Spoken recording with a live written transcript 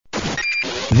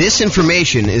This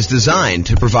information is designed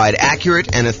to provide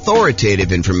accurate and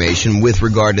authoritative information with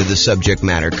regard to the subject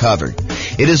matter covered.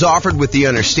 It is offered with the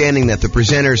understanding that the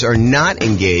presenters are not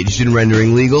engaged in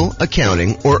rendering legal,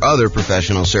 accounting, or other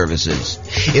professional services.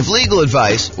 If legal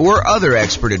advice or other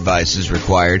expert advice is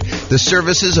required, the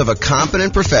services of a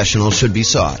competent professional should be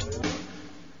sought.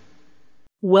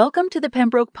 Welcome to the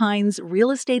Pembroke Pines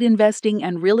Real Estate Investing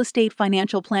and Real Estate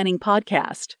Financial Planning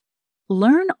Podcast.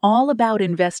 Learn all about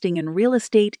investing in real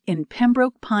estate in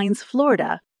Pembroke Pines,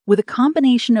 Florida, with a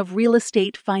combination of real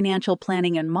estate financial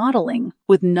planning and modeling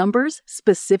with numbers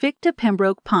specific to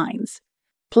Pembroke Pines,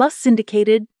 plus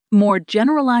syndicated, more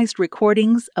generalized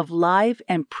recordings of live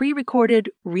and pre-recorded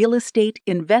real estate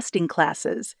investing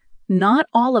classes, not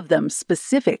all of them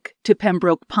specific to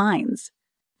Pembroke Pines.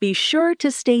 Be sure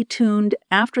to stay tuned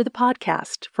after the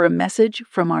podcast for a message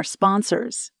from our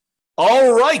sponsors.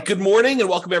 All right. Good morning and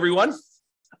welcome, everyone.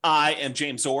 I am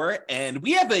James Orr, and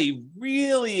we have a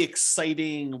really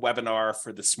exciting webinar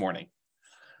for this morning.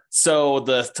 So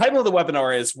the title of the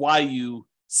webinar is Why You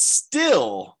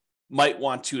Still Might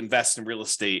Want to Invest in Real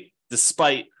Estate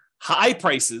Despite High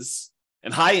Prices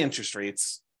and High Interest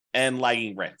Rates and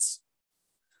Lagging Rents.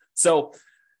 So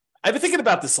I've been thinking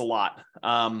about this a lot.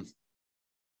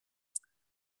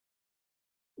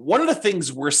 One of the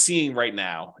things we're seeing right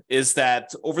now is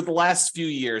that over the last few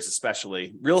years,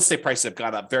 especially, real estate prices have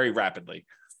gone up very rapidly.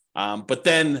 But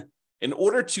then in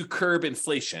order to curb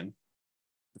inflation,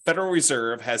 the Federal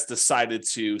Reserve has decided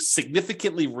to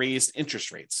significantly raise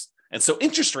interest rates. And so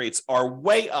interest rates are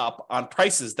way up on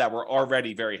prices that were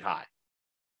already very high.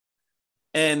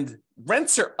 And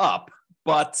rents are up,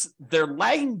 but they're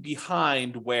lagging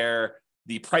behind where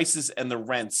the prices and the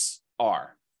rents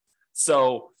are.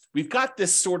 So we've got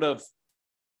this sort of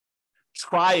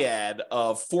triad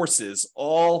of forces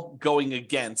all going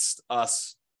against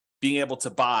us being able to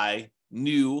buy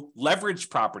new leveraged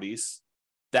properties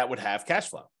that would have cash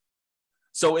flow.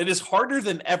 So it is harder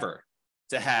than ever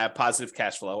to have positive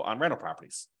cash flow on rental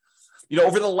properties. You know,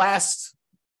 over the last,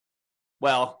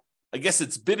 well, I guess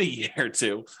it's been a year or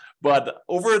two, but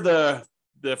over the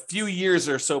few years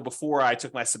or so before I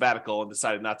took my sabbatical and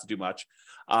decided not to do much,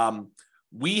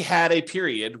 we had a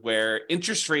period where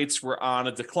interest rates were on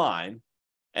a decline,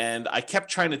 and I kept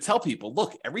trying to tell people,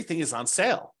 look, everything is on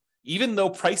sale. Even though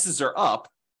prices are up,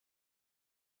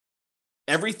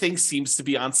 everything seems to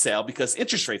be on sale because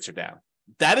interest rates are down.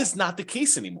 That is not the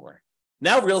case anymore.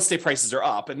 Now real estate prices are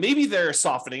up, and maybe they're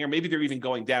softening, or maybe they're even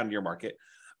going down in your market,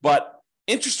 but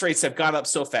interest rates have gone up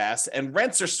so fast and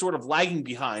rents are sort of lagging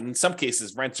behind. In some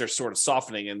cases, rents are sort of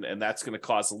softening, and that's going to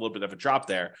cause a little bit of a drop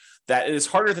there, that it is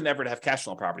harder than ever to have cash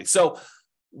flow on property. So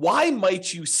why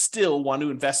might you still want to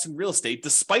invest in real estate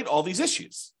despite all these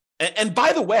issues? And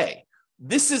by the way,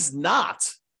 this is not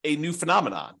a new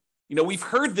phenomenon. You know, we've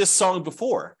heard this song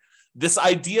before, this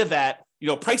idea that, you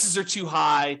know, prices are too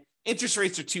high, interest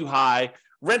rates are too high,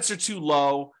 rents are too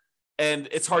low, and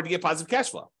it's hard to get positive cash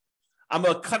flow. I'm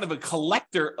a kind of a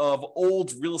collector of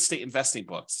old real estate investing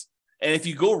books. And if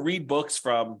you go read books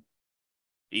from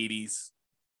 80s,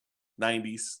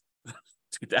 90s,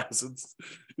 2000s,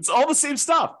 it's all the same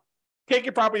stuff. Can't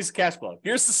get properties to cash flow.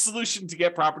 Here's the solution to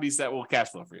get properties that will cash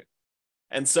flow for you.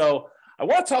 And so I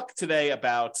want to talk today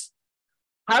about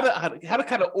how to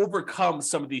kind of overcome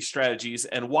some of these strategies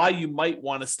and why you might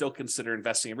want to still consider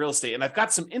investing in real estate. And I've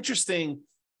got some interesting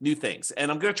new things.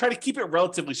 And I'm going to try to keep it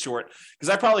relatively short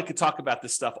because I probably could talk about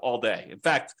this stuff all day. In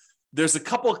fact, there's a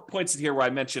couple of points in here where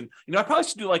I mentioned, you know, I probably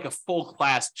should do like a full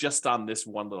class just on this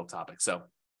one little topic. So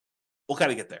we'll kind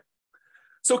of get there.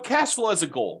 So cash flow as a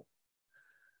goal.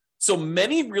 So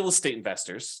many real estate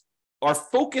investors are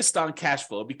focused on cash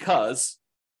flow because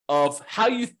of how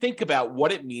you think about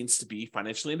what it means to be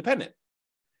financially independent.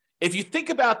 If you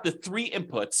think about the three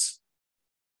inputs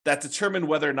that determine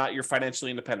whether or not you're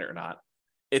financially independent or not,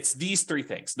 it's these three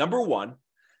things. Number one,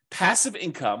 passive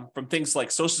income from things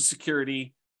like Social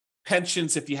Security,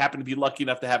 pensions, if you happen to be lucky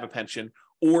enough to have a pension,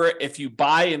 or if you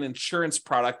buy an insurance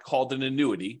product called an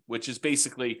annuity, which is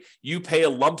basically you pay a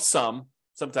lump sum.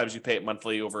 Sometimes you pay it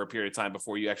monthly over a period of time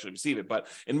before you actually receive it. But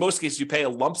in most cases, you pay a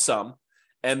lump sum.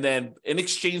 And then in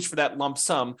exchange for that lump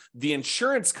sum, the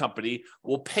insurance company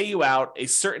will pay you out a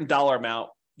certain dollar amount,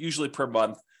 usually per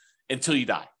month, until you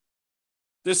die.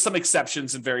 There's some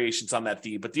exceptions and variations on that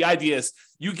theme, but the idea is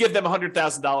you give them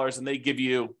 $100,000 and they give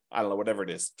you, I don't know, whatever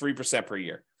it is, 3% per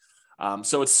year.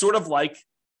 So it's sort of like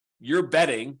you're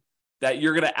betting that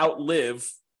you're going to outlive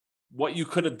what you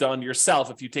could have done yourself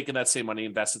if you'd taken that same money,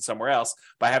 invested somewhere else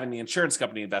by having the insurance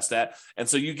company invest that. And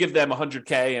so you give them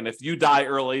 $100K, and if you die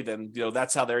early, then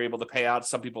that's how they're able to pay out.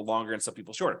 Some people longer and some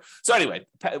people shorter. So anyway,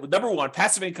 number one,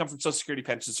 passive income from Social Security,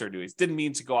 pensions, or annuities. Didn't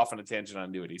mean to go off on a tangent on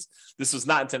annuities. This was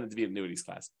not intended to be an annuities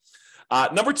class.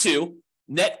 Number two,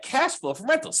 net cash flow from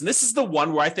rentals. And this is the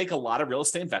one where I think a lot of real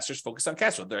estate investors focus on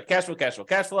cash flow. They're cash flow, cash flow,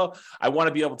 cash flow. I want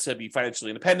to be able to be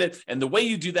financially independent. And the way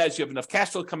you do that is you have enough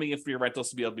cash flow coming in for your rentals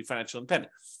to be able to be financially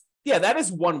independent. Yeah, that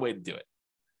is one way to do it.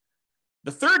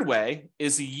 The third way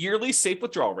is a yearly safe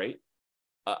withdrawal rate,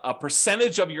 a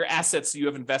percentage of your assets that you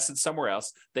have invested somewhere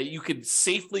else that you could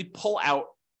safely pull out,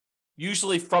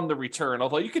 usually from the return,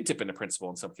 although you could dip into principal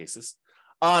in some cases,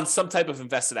 on some type of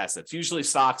invested assets, usually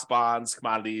stocks, bonds,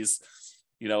 commodities.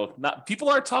 People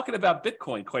aren't talking about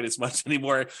Bitcoin quite as much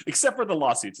anymore, except for the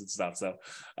lawsuits and stuff. So,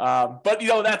 but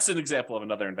that's an example of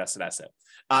another invested asset.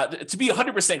 To be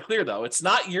 100% clear, though, it's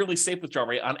not yearly safe withdrawal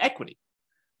rate on equity.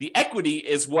 The equity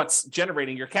is what's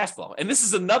generating your cash flow, and this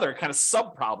is another kind of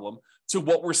sub problem to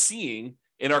what we're seeing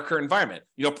in our current environment.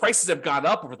 Prices have gone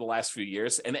up over the last few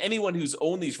years, and anyone who's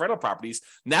owned these rental properties,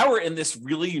 now we're in this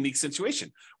really unique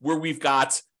situation where we've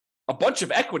got a bunch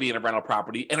of equity in a rental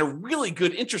property and a really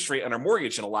good interest rate on our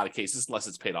mortgage in a lot of cases, unless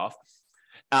it's paid off.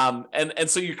 And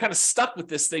so you're kind of stuck with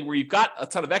this thing where you've got a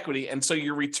ton of equity, and so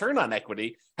your return on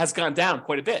equity has gone down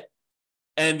quite a bit.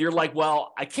 And you're like,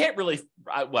 well, I can't really,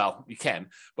 well, you can,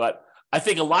 but I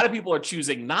think a lot of people are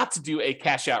choosing not to do a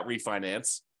cash out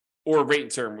refinance or rate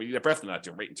and term. You're definitely not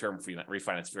doing rate and term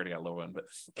refinance if you already got a low one, but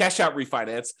cash out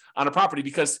refinance on a property,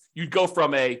 because you'd go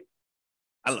from a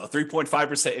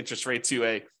 3.5% interest rate to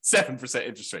a 7%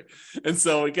 interest rate. And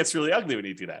so it gets really ugly when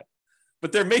you do that.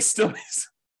 But there may still be,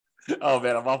 oh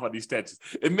man, I'm off on these tangents.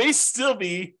 It may still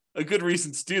be a good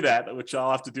reason to do that, which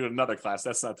I'll have to do in another class.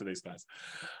 That's not today's class.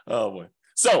 Oh boy.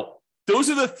 So those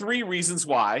are the three reasons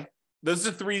why. Those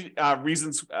are three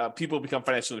reasons people become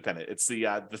financially independent. It's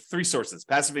the three sources: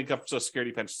 passive income from Social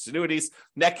Security, pensions, annuities,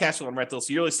 net cash flow on rentals,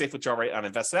 yearly safe withdrawal rate on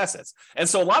invested assets. And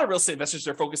so a lot of real estate investors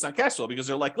are focused on cash flow because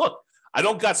they're like, look, I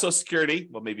don't got Social Security.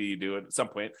 Well, maybe you do at some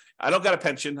point. I don't got a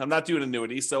pension. I'm not doing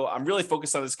annuity. So I'm really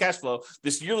focused on this cash flow,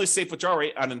 this yearly safe withdrawal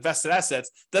rate on invested assets.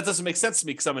 That doesn't make sense to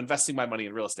me because I'm investing my money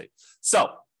in real estate. So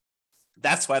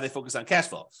that's why they focus on cash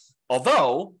flow.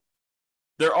 Although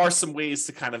there are some ways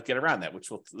to kind of get around that,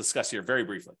 which we'll discuss here very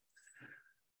briefly.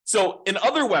 So in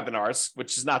other webinars,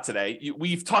 which is not today,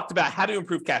 we've talked about how to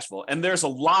improve cash flow. And there's a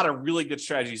lot of really good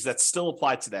strategies that still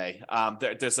apply today.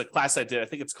 There's a class I did, I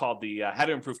think it's called the How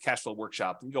to Improve Cash Flow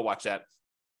Workshop. You can go watch that.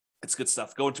 It's good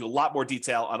stuff. Go into a lot more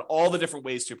detail on all the different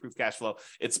ways to improve cash flow.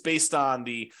 It's based on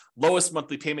the lowest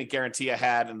monthly payment guarantee I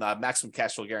had and the maximum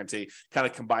cash flow guarantee. Kind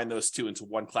of combine those two into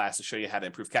one class to show you how to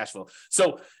improve cash flow.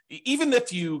 So even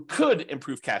if you could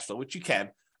improve cash flow, which you can,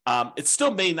 it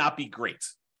still may not be great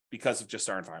because of just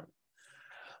our environment.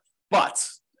 But,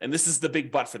 and this is the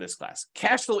big but for this class,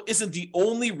 cash flow isn't the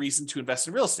only reason to invest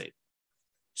in real estate.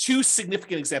 Two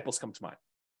significant examples come to mind.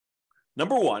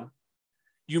 Number one,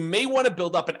 you may want to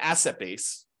build up an asset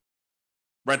base,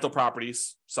 rental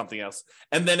properties, something else,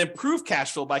 and then improve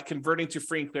cash flow by converting to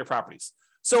free and clear properties.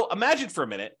 So imagine for a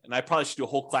minute, and I probably should do a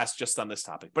whole class just on this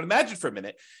topic, but imagine for a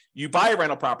minute, you buy a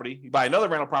rental property, you buy another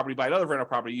rental property, buy another rental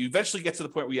property, you eventually get to the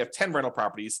point where you have 10 rental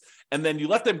properties, and then you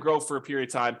let them grow for a period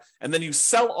of time, and then you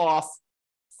sell off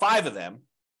 5 of them,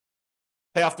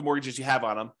 pay off the mortgages you have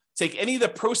on them, take any of the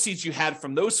proceeds you had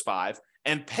from those 5,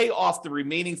 and pay off the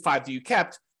remaining 5 that you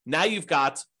kept. Now you've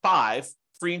got 5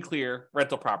 free and clear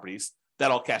rental properties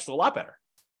that'll cash flow a lot better.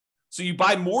 So you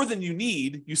buy more than you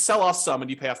need, you sell off some, and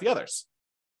you pay off the others.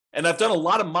 And I've done a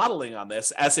lot of modeling on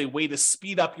this as a way to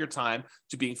speed up your time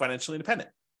to being financially independent.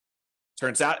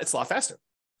 Turns out it's a lot faster.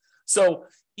 So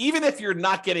even if you're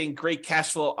not getting great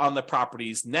cash flow on the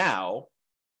properties now,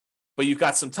 but you've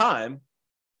got some time,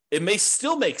 it may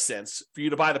still make sense for you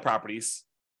to buy the properties,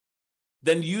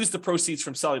 then use the proceeds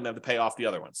from selling them to pay off the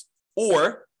other ones.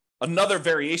 Or another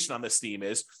variation on this theme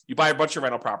is you buy a bunch of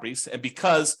rental properties, and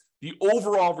because the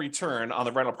overall return on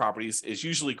the rental properties is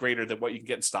usually greater than what you can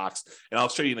get in stocks. And I'll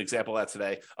show you an example of that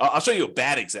today. I'll show you a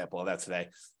bad example of that today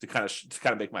to kind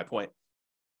of make my point.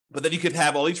 But then you could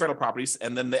have all these rental properties,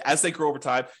 and then as they grow over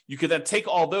time, you could then take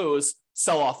all those,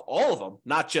 sell off all of them,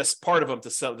 not just part of them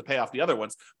to pay off the other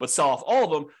ones, but sell off all of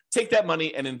them, take that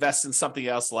money and invest in something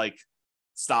else like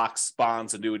stocks,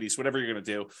 bonds, annuities, whatever you're going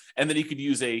to do. And then you could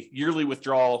use a yearly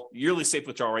safe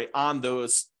withdrawal rate on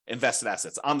those invested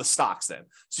assets, on the stocks then.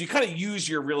 So you kind of use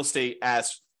your real estate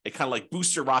as a kind of like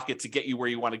booster rocket to get you where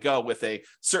you want to go with a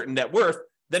certain net worth.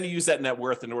 Then you use that net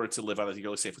worth in order to live on a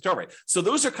yearly safe withdrawal rate. So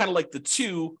those are kind of like the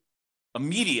two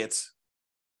immediate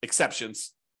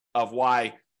exceptions of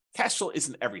why cash flow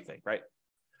isn't everything, right?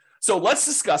 So let's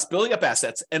discuss building up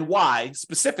assets and why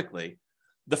specifically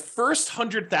the first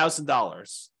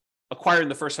 $100,000, acquiring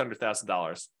the first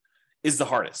 $100,000 is the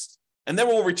hardest. And then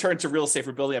we'll return to real estate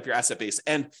for building up your asset base.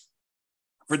 And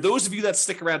for those of you that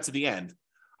stick around to the end,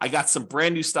 I got some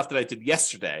brand new stuff that I did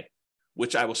yesterday,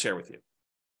 which I will share with you,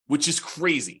 which is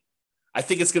crazy. I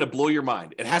think it's going to blow your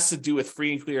mind. It has to do with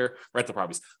free and clear rental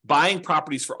properties, buying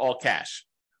properties for all cash,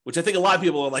 which I think a lot of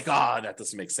people are like, that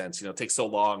doesn't make sense. It takes so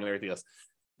long and everything else.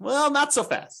 Well, not so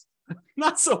fast.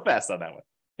 Not so fast on that one.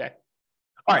 Okay.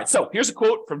 All right. So here's a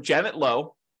quote from Janet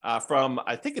Lowe from,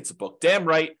 I think it's a book, Damn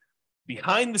Right,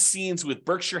 Behind the Scenes with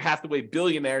Berkshire Hathaway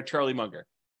billionaire Charlie Munger.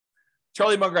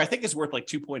 Charlie Munger, I think, is worth like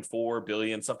 $2.4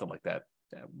 billion, something like that.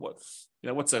 What's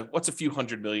a few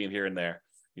hundred million here and there,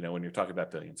 when you're talking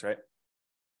about billions, right?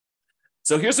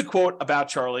 So here's a quote about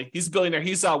Charlie. He's a billionaire.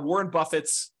 He's Warren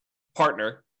Buffett's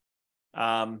partner.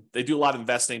 They do a lot of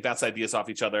investing, bounce ideas off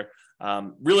each other.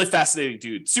 Really fascinating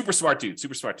dude, super smart dude.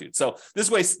 So this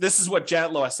is what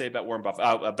Janet Lowe has to say about Warren Buffett,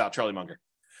 about Charlie Munger.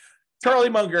 Charlie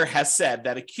Munger has said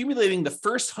that accumulating the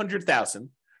first 100,000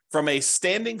 from a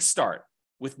standing start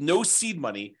with no seed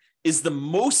money is the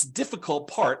most difficult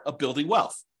part of building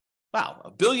wealth. Wow,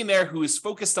 a billionaire who is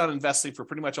focused on investing for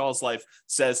pretty much all his life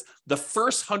says the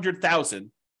first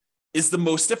 100,000 is the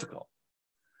most difficult.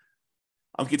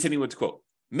 I'm continuing with the quote.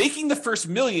 Making the first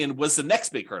million was the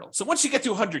next big hurdle. So once you get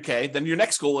to 100K, then your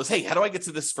next goal is, hey, how do I get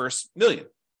to this first million?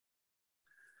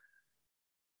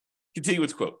 Continue with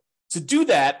the quote. To do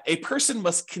that, a person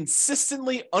must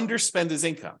consistently underspend his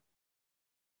income.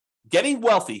 Getting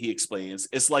wealthy, he explains,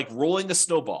 is like rolling a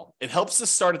snowball. It helps us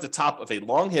start at the top of a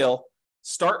long hill,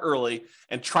 start early,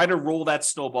 and try to roll that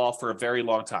snowball for a very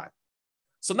long time.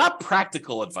 So not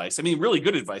practical advice. I mean, really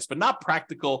good advice, but not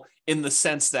practical in the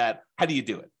sense that, how do you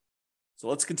do it? So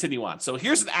let's continue on. So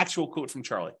here's an actual quote from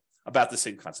Charlie about the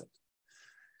same concept.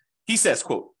 He says,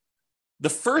 quote, the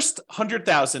first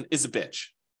 100,000 is a bitch,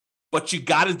 but you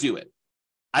got to do it.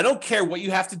 I don't care what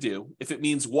you have to do. If it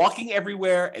means walking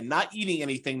everywhere and not eating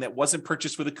anything that wasn't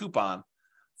purchased with a coupon,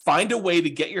 find a way to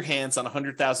get your hands on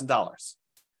 $100,000.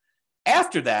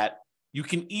 After that, you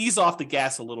can ease off the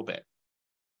gas a little bit.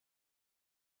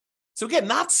 So again,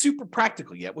 not super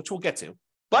practical yet, which we'll get to,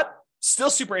 but still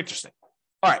super interesting.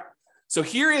 All right. So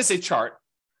here is a chart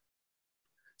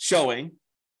showing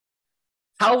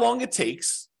how long it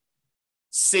takes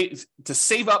to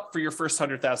save up for your first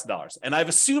 $100,000. And I've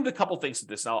assumed a couple things with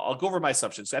this. Now I'll go over my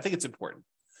assumptions. I think it's important.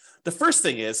 The first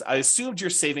thing is I assumed you're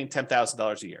saving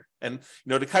 $10,000 a year. And,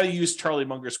 to kind of use Charlie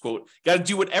Munger's quote, got to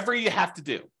do whatever you have to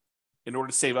do in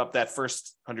order to save up that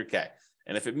first 100K.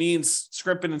 And if it means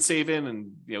scrimping and saving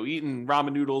and, eating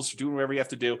ramen noodles, doing whatever you have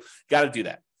to do, got to do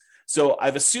that. So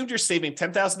I've assumed you're saving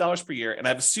 $10,000 per year, and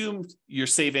I've assumed you're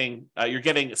getting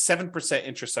 7%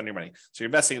 interest on your money. So you're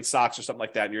investing in stocks or something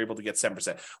like that, and you're able to get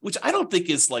 7%, which I don't think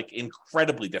is like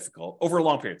incredibly difficult over a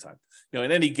long period of time.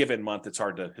 In any given month, it's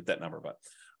hard to hit that number, but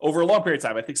over a long period of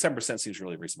time, I think 7% seems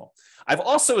really reasonable. I've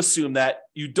also assumed that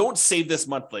you don't save this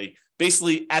monthly.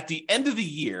 Basically, at the end of the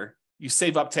year, you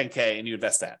save up 10K and you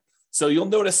invest that. So you'll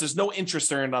notice there's no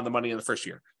interest earned on the money in the first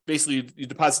year. Basically, you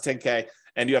deposit 10K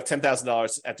and you have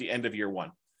 $10,000 at the end of year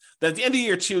one. Then at the end of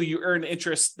year two, you earn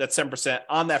interest that's 7%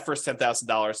 on that first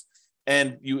 $10,000,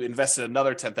 and you invested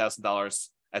another $10,000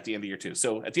 at the end of year two.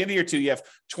 So at the end of year two, you have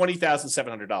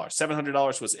 $20,700.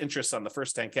 $700 was interest on the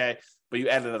first 10K, but you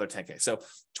added another 10K. So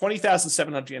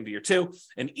 $20,700 at the end of year two.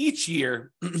 And each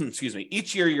year,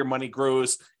 each year your money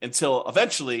grows until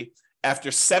eventually,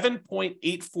 after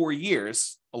 7.84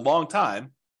 years, a long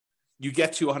time, you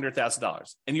get to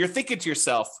 $100,000. And you're thinking to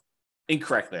yourself,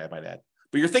 incorrectly, I might add,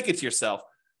 but you're thinking to yourself,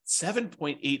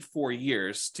 7.84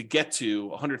 years to get to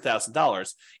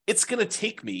 $100,000. It's going to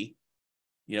take me,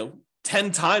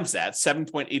 10 times that,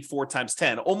 7.84 times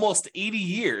 10, almost 80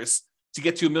 years to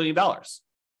get to $1 million.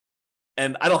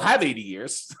 And I don't have 80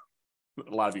 years.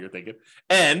 A lot of you are thinking.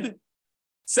 And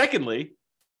secondly,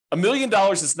 $1 million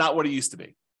is not what it used to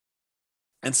be.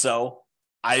 And so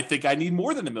I think I need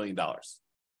more than $1 million.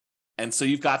 And so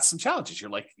you've got some challenges. You're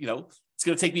like, it's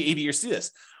going to take me 80 years to do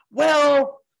this.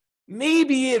 Well,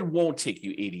 maybe it won't take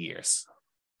you 80 years.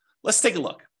 Let's take a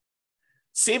look.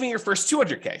 Saving your first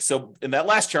 200K. So in that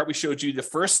last chart, we showed you the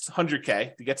first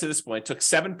 100K to get to this point took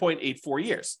 7.84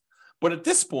 years. But at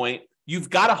this point, you've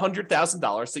got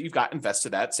 $100,000 that you've got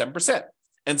invested at 7%.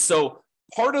 And so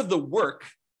part of the work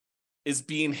is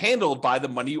being handled by the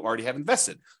money you already have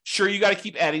invested. Sure, you got to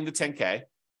keep adding the 10K,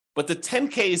 but the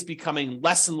 10K is becoming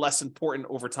less and less important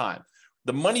over time.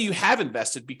 The money you have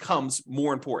invested becomes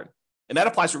more important. And that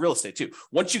applies for real estate too.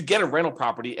 Once you get a rental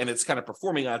property and it's kind of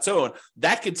performing on its own,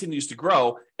 that continues to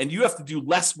grow and you have to do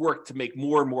less work to make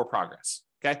more and more progress.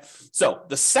 Okay. So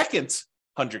the second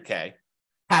 100K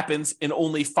happens in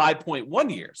only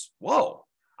 5.1 years. Whoa.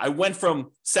 I went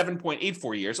from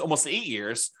 7.84 years, almost 8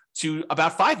 years, to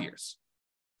about 5 years.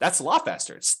 That's a lot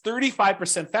faster. It's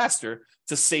 35% faster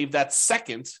to save that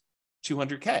second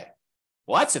 200K.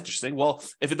 Well, that's interesting. Well,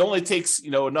 if it only takes,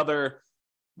 another,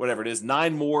 whatever it is,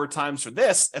 9 more times for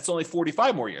this, that's only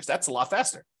 45 more years. That's a lot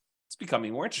faster. It's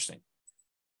becoming more interesting.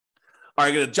 All right,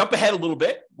 I'm going to jump ahead a little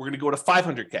bit. We're going to go to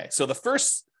 500K. So the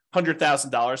first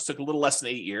 $100,000 took a little less than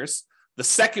 8 years. The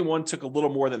second one took a little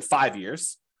more than 5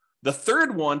 years. The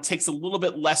third one takes a little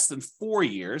bit less than 4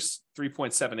 years,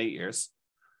 3.78 years.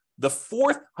 The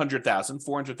fourth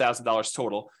 $400,000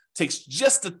 total, takes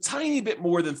just a tiny bit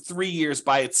more than 3 years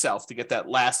by itself to get that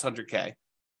last 100K.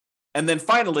 And then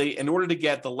finally, in order to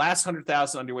get the last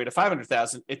 100,000 on your way to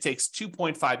 500,000, it takes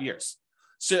 2.5 years.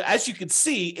 So as you can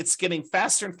see, it's getting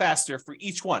faster and faster for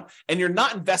each one. And you're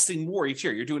not investing more each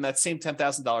year. You're doing that same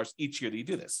 $10,000 each year that you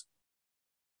do this.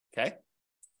 Okay.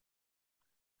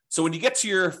 So when you get to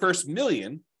your first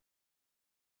million,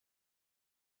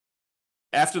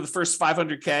 after the first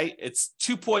 500K, it's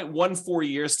 2.14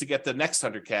 years to get the next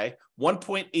 100K,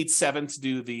 1.87 to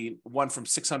do the one from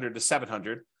 600 to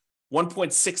 700,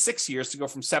 1.66 years to go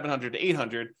from 700 to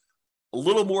 800, a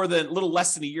little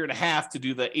less than a year and a half to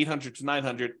do the 800 to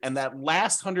 900, and that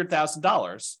last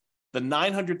 $100,000, the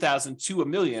 900,000 to $1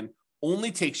 million,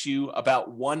 only takes you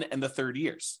about 1 1/3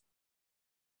 years,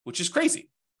 which is crazy.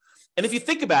 And if you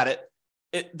think about it,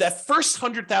 that first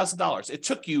 $100,000, it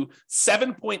took you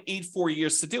 7.84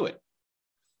 years to do it.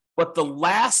 But the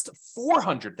last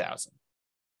 400,000,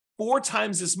 4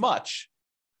 times as much,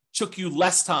 took you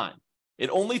less time. It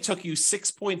only took you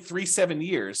 6.37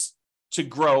 years to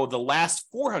grow the last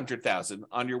 400,000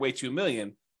 on your way to $1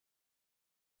 million,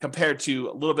 compared to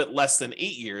a little bit less than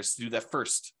 8 years to do that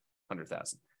first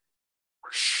 100,000.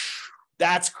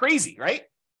 That's crazy, right?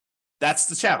 That's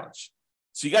the challenge.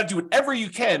 So you got to do whatever you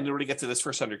can in order to get to this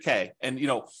first 100K. And,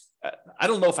 I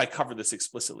don't know if I covered this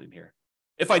explicitly in here.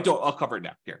 If I don't, I'll cover it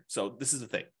now here. So this is the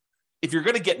thing. If you're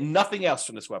going to get nothing else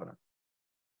from this webinar,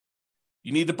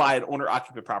 you need to buy an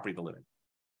owner-occupant property to live in.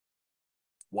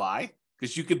 Why?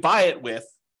 Because you could buy it with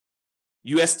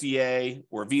USDA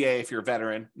or VA if you're a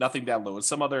veteran, nothing down loan.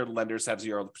 Some other lenders have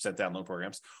 0% down loan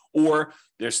programs, or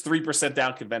there's 3%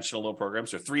 down conventional loan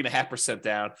programs or 3.5%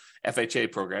 down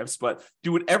FHA programs. But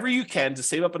do whatever you can to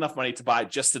save up enough money to buy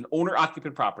just an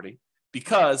owner-occupant property,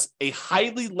 because a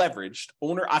highly leveraged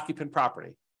owner-occupant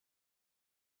property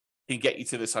can get you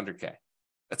to this 100K.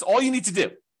 That's all you need to do.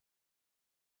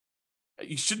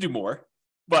 You should do more,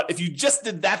 but if you just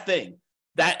did that thing,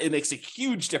 it makes a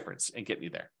huge difference in getting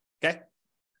you there. Okay.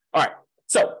 All right.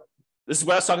 So this is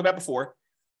what I was talking about before.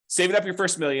 Saving up your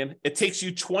first $1 million. It takes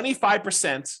you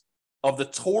 25% of the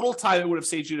total time it would have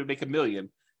saved you to make $1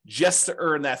 million just to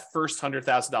earn that first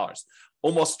 $100,000.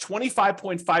 Almost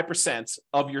 25.5%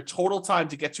 of your total time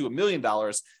to get to $1 million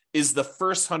is the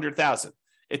first 100,000.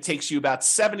 It takes you about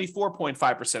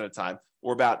 74.5% of the time,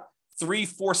 or about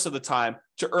 3/4 of the time,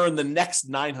 to earn the next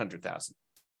 900,000.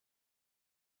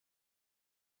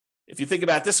 If you think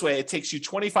about it this way, it takes you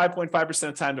 25.5%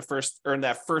 of the time to first earn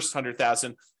that first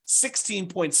 100,000,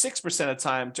 16.6% of the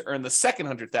time to earn the second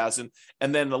 100,000,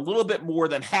 and then a little bit more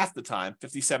than half the time,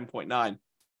 57.9,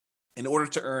 in order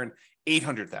to earn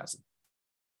 800,000.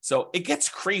 So it gets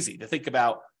crazy to think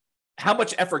about how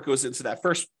much effort goes into that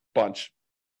first bunch,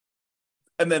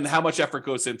 and then how much effort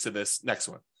goes into this next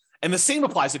one. And the same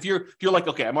applies if you're like,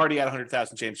 okay, I'm already at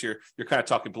 100,000, James. You're kind of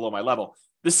talking below my level.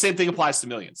 This same thing applies to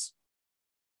millions.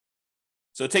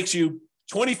 So it takes you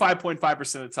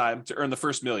 25.5% of the time to earn the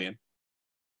first $1 million,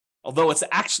 although it's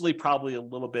actually probably a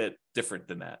little bit different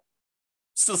than that.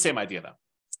 Still the same idea, though.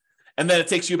 And then it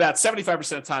takes you about 75% of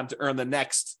the time to earn the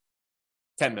next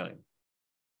 10 million.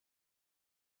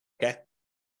 Okay?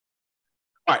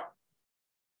 All right.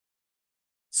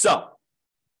 So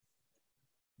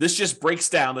this just breaks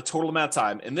down the total amount of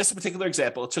time. In this particular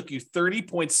example, it took you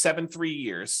 30.73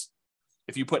 years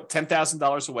if you put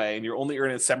 $10,000 away and you're only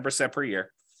earning 7% per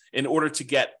year in order to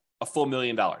get a full $1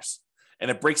 million.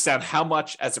 And it breaks down how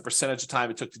much as a percentage of time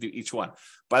it took to do each one.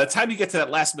 By the time you get to that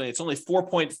last $1 million, it's only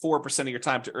 4.4% of your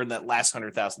time to earn that last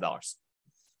 $100,000.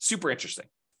 Super interesting.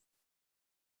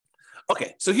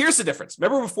 Okay, so here's the difference.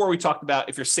 Remember before we talked about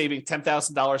if you're saving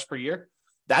 $10,000 per year,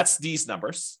 that's these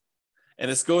numbers. And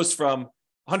this goes from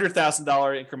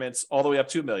 $100,000 increments all the way up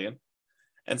to $1 million.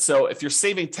 And so if you're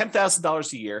saving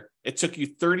 $10,000 a year, it took you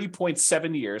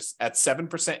 30.7 years at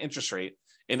 7% interest rate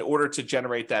in order to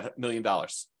generate that $1 million.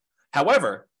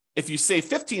 However, if you save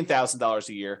 $15,000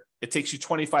 a year, it takes you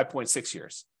 25.6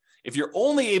 years. If you're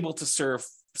only able to save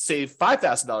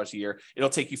 $5,000 a year, it'll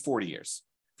take you 40 years.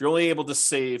 If you're only able to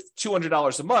save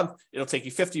 $200 a month, it'll take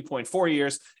you 50.4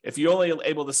 years. If you're only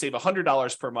able to save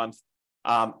 $100 per month,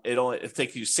 it'll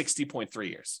take you 60.3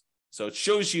 years. So it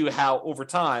shows you how over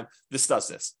time this does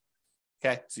this.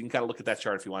 Okay, so you can kind of look at that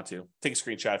chart if you want to. Take a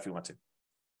screenshot if you want to.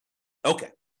 Okay.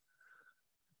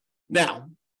 Now,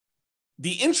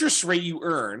 the interest rate you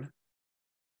earn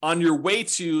on your way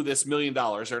to this $1 million,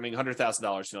 earning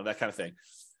 $100,000, that kind of thing,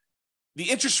 the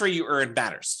interest rate you earn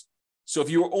matters. So if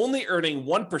you were only earning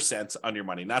 1% on your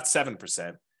money, not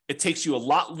 7%, it takes you a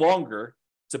lot longer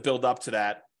to build up to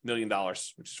that $1 million,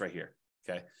 which is right here.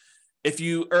 Okay. If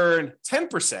you earn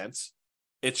 10%,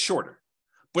 it's shorter,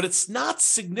 but it's not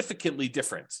significantly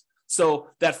different. So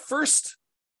that first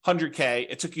 100K,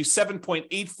 it took you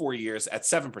 7.84 years at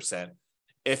 7%.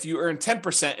 If you earn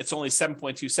 10%, it's only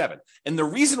 7.27. And the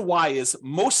reason why is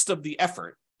most of the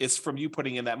effort is from you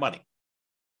putting in that money.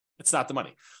 It's not the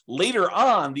money. Later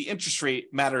on, the interest rate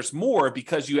matters more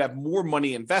because you have more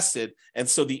money invested. And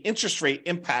so the interest rate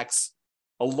impacts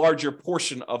a larger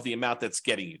portion of the amount that's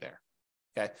getting you there.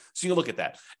 Okay, so you look at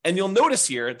that. And you'll notice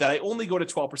here that I only go to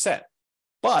 12%.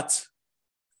 But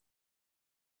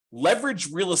leveraged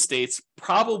real estate's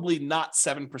probably not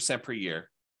 7% per year.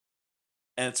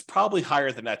 And it's probably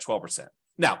higher than that 12%.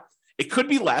 Now, it could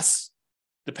be less,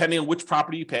 depending on which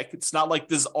property you pick. It's not like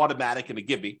this is automatic and a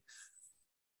give me.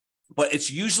 But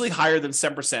it's usually higher than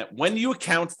 7% when you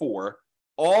account for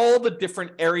all the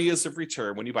different areas of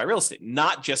return when you buy real estate,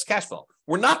 not just cash flow.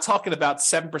 We're not talking about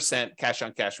 7% cash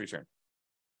on cash return.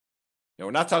 We're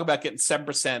not talking about getting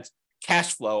 7%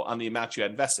 cash flow on the amount you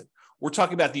had invested. We're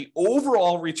talking about the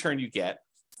overall return you get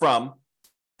from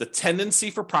the tendency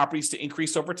for properties to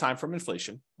increase over time from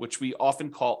inflation, which we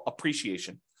often call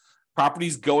appreciation.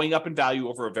 Properties going up in value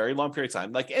over a very long period of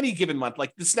time, like any given month,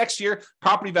 like this next year,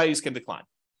 property values can decline.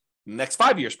 In the next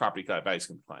 5 years, property values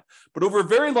can decline. But over a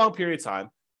very long period of time,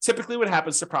 typically what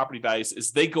happens to property values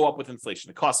is they go up with inflation.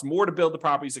 It costs more to build the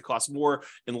properties. It costs more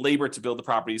in labor to build the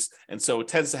properties. And so what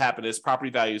tends to happen is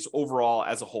property values overall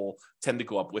as a whole tend to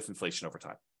go up with inflation over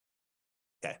time.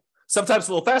 Okay. Sometimes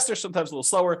a little faster, sometimes a little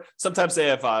slower. Sometimes they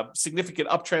have significant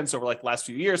uptrends over like the last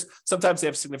few years. Sometimes they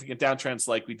have significant downtrends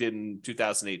like we did in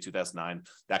 2008, 2009,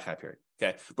 that kind of period.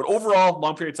 Okay. But overall,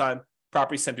 long period of time,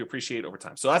 properties tend to appreciate over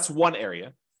time. So that's one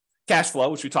area. Cash flow,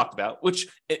 which we talked about, which,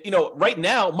 right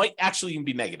now might actually even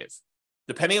be negative.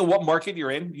 Depending on what market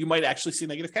you're in, you might actually see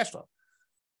negative cash flow.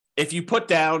 If you put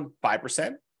down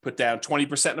 5%, put down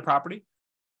 20% in a property,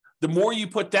 the more you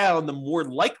put down, the more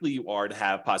likely you are to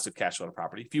have positive cash flow on a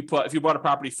property. If you bought a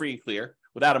property free and clear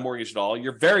without a mortgage at all,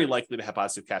 you're very likely to have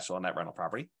positive cash flow on that rental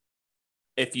property.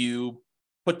 If you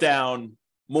put down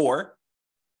more,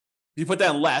 if you put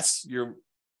down less, you're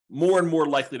more and more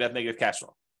likely to have negative cash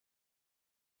flow.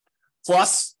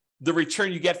 Plus the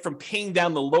return you get from paying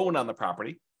down the loan on the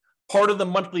property. Part of the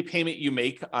monthly payment you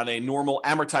make on a normal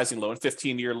amortizing loan,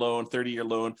 15-year loan, 30-year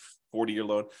loan, 40-year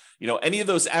loan, any of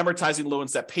those amortizing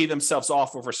loans that pay themselves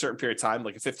off over a certain period of time,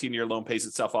 like a 15-year loan pays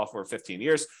itself off over 15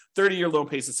 years, 30-year loan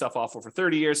pays itself off over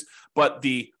 30 years. But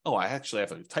I actually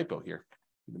have a typo here.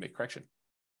 Let me make a correction.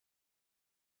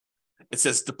 It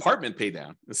says department pay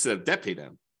down instead of debt pay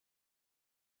down.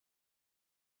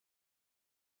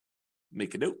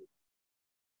 Make a note.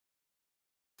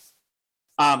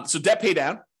 So debt pay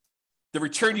down, the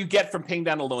return you get from paying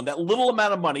down a loan, that little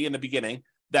amount of money in the beginning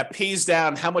that pays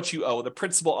down how much you owe, the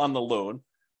principal on the loan,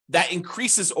 that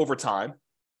increases over time.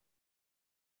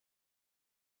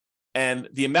 And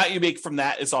the amount you make from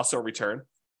that is also a return.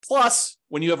 Plus,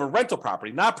 when you have a rental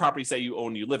property, not properties that you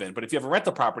own, you live in, but if you have a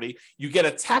rental property, you get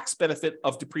a tax benefit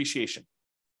of depreciation.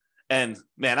 And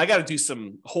man, I got to do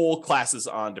some whole classes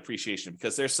on depreciation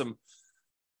because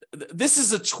this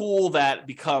is a tool that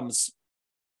becomes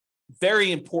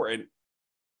very important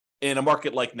in a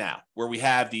market like now, where we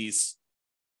have these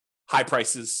high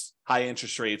prices, high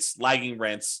interest rates, lagging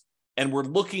rents, and we're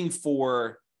looking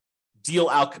for deal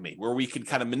alchemy, where we can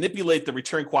kind of manipulate the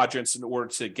return quadrants in order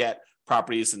to get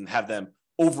properties and have them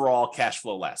overall cash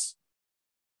flow less.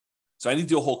 So I need to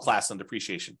do a whole class on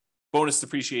depreciation, bonus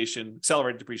depreciation,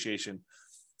 accelerated depreciation,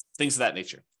 things of that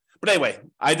nature. But anyway,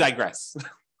 I digress.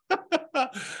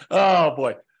 Oh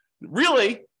boy.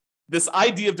 Really, this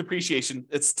idea of depreciation,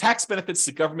 it's tax benefits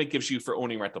the government gives you for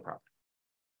owning rental property.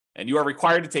 And you are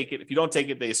required to take it. If you don't take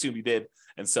it, they assume you did.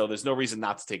 And so there's no reason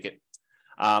not to take it.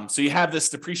 So you have this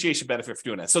depreciation benefit for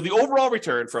doing that. So the overall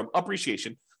return from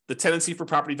appreciation, the tendency for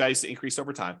property values to increase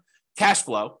over time, cash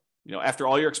flow, after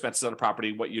all your expenses on a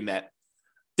property, what you net,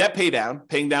 debt pay down,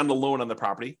 paying down the loan on the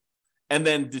property, and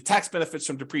then the tax benefits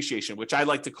from depreciation, which I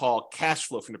like to call cash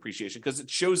flow from depreciation, because it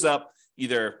shows up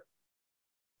either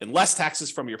in less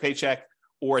taxes from your paycheck,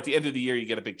 or at the end of the year, you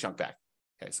get a big chunk back.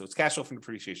 Okay, so it's cash flow from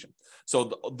depreciation.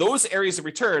 So those areas of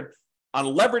return on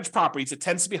leveraged properties, it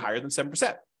tends to be higher than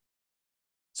 7%.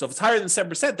 So if it's higher than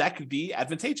 7%, that could be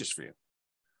advantageous for you.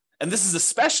 And this is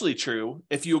especially true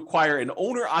if you acquire an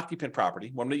owner-occupant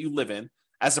property, one that you live in,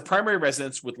 as a primary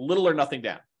residence with little or nothing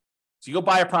down. So you go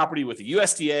buy a property with a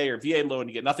USDA or VA loan,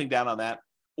 you get nothing down on that,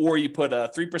 or you put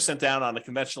a 3% down on a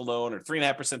conventional loan, or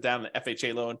 3.5% down on an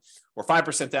FHA loan, or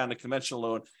 5% down on a conventional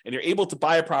loan, and you're able to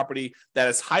buy a property that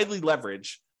is highly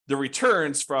leveraged. The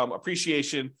returns from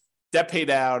appreciation, debt pay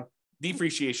down,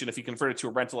 depreciation, if you convert it to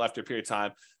a rental after a period of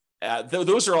time,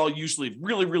 those are all usually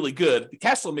really, really good. The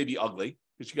cash flow may be ugly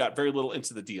because you got very little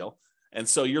into the deal. And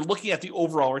so you're looking at the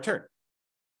overall return.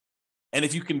 And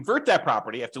if you convert that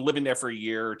property after living there for a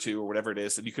year or two or whatever it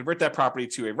is, and you convert that property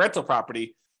to a rental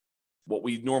property, what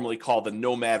we normally call the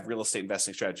nomad real estate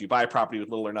investing strategy. You buy a property with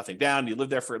little or nothing down, you live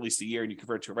there for at least a year, and you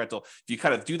convert it to a rental. If you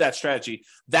kind of do that strategy,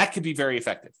 that can be very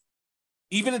effective.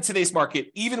 Even in today's market,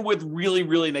 even with really,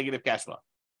 really negative cash flow.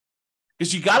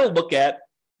 Because you got to look at,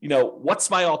 what's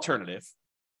my alternative?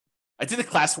 I did a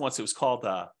class once, it was called,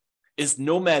 Is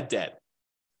Nomad Dead?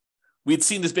 We had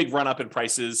seen this big run up in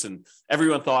prices, and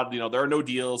everyone thought, there are no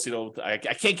deals. I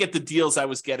can't get the deals I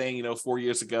was getting, 4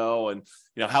 years ago, and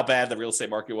how bad the real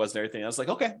estate market was and everything. I was like,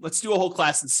 okay, let's do a whole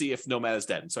class and see if Nomad is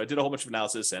dead. And so I did a whole bunch of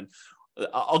analysis, and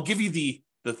I'll give you the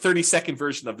 30-second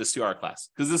version of this 2-hour class,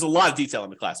 because there's a lot of detail in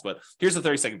the class, but here's the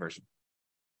 30-second version.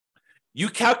 You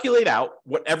calculate out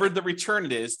whatever the return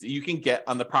it is that you can get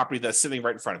on the property that's sitting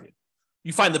right in front of you.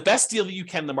 You find the best deal that you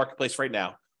can in the marketplace right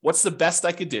now. What's the best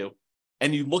I could do?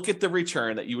 And you look at the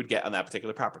return that you would get on that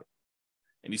particular property.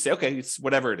 And you say, okay, it's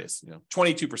whatever it is,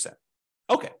 22%.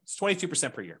 Okay, it's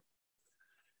 22% per year.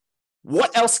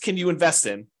 What else can you invest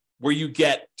in where you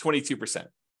get 22%?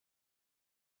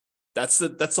 That's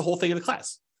the whole thing of the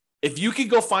class. If you can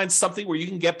go find something where you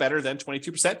can get better than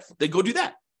 22%, then go do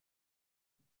that.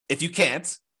 If you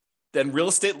can't, then real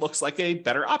estate looks like a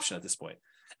better option at this point.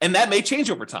 And that may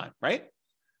change over time, right?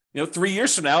 3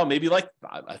 years from now, maybe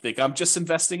I think I'm just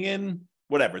investing in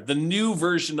whatever, the new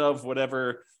version of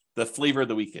whatever the flavor of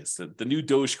the week is, the new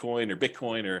Dogecoin or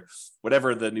Bitcoin or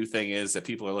whatever the new thing is that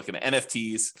people are looking at,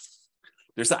 NFTs.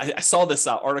 I saw this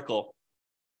article.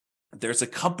 There's a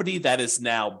company that is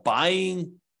now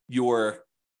buying your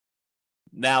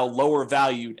now lower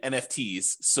valued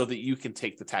NFTs so that you can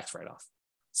take the tax write-off,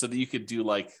 so that you could do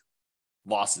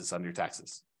losses on your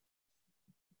taxes,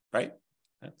 right?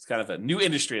 It's kind of a new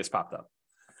industry has popped up.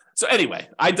 So anyway,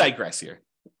 I digress here.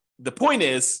 The point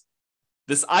is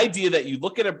this idea that you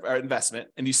look at an investment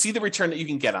and you see the return that you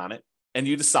can get on it, and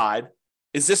you decide,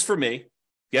 is this for me?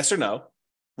 Yes or no?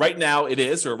 Right now it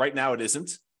is, or right now it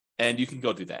isn't. And you can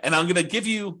go do that. And I'm going to give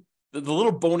you the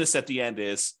little bonus at the end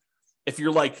is, if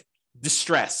you're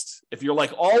distressed, if you're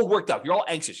all worked up, you're all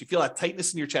anxious, you feel that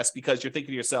tightness in your chest because you're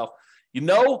thinking to yourself,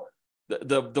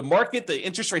 the market, the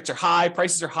interest rates are high,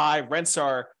 prices are high, rents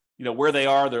are, where they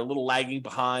are, they're a little lagging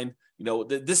behind.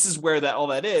 This is where all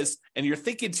that is. And you're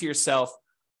thinking to yourself,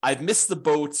 I've missed the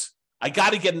boat. I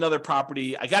got to get another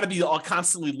property. I got to be all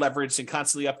constantly leveraged and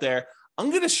constantly up there. I'm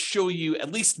going to show you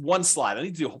at least one slide. I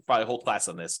need to do probably a whole class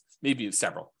on this, maybe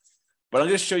several, but I'm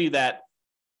going to show you that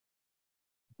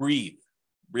breathe,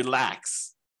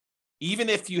 relax. Even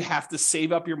if you have to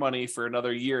save up your money for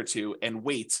another year or two and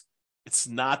wait, it's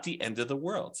not the end of the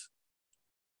world.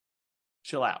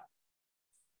 Chill out.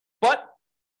 But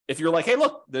if you're like, hey,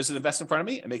 look, there's an investment in front of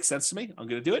me, it makes sense to me, I'm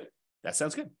going to do it, that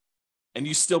sounds good. And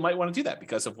you still might want to do that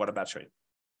because of what I'm about to show you.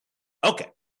 Okay.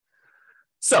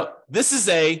 So this is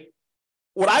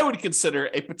what I would consider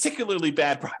a particularly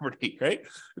bad property, right?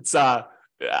 It's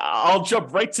I'll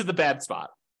jump right to the bad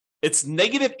spot. It's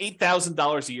negative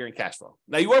 $8,000 a year in cash flow.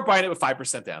 Now you are buying it with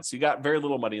 5% down, so you got very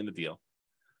little money in the deal,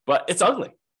 but it's ugly.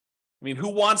 I mean, who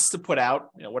wants to put out,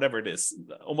 whatever it is,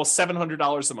 almost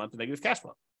 $700 a month in negative cash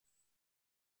flow?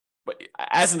 But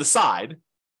as an aside,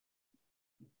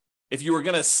 if you were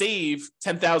going to save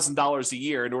 $10,000 a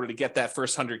year in order to get that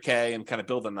first 100K and kind of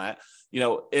build on that,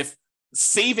 if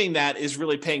saving that is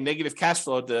really paying negative cash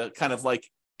flow to kind of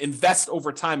invest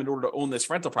over time in order to own this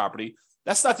rental property,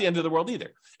 that's not the end of the world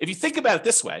either. If you think about it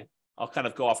this way, I'll kind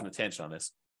of go off on a tangent on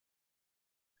this.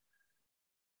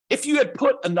 If you had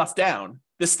put enough down,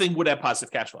 this thing would have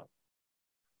positive cash flow.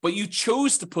 But you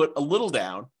chose to put a little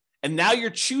down, and now you're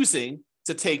choosing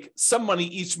to take some money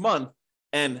each month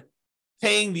and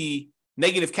paying the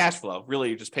negative cash flow. Really,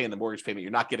 you're just paying the mortgage payment.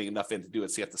 You're not getting enough in to do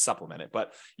it, so you have to supplement it.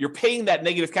 But you're paying that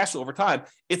negative cash flow over time.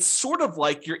 It's sort of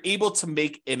like you're able to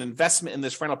make an investment in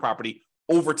this rental property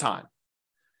over time.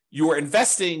 You are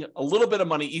investing a little bit of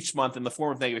money each month in the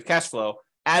form of negative cash flow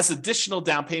as additional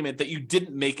down payment that you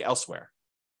didn't make elsewhere.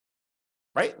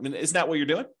 Right? I mean, isn't that what you're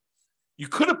doing? You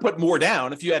could have put more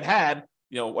down if you had,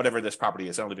 whatever this property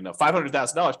is. I don't even know,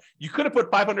 $500,000. You could have put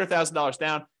 $500,000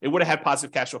 down. It would have had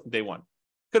positive cash flow from day one.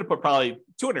 Could have put probably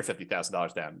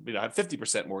 $250,000 down, had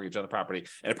 50% mortgage on the property,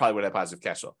 and it probably would have positive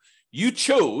cash flow. You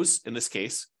chose, in this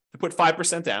case, to put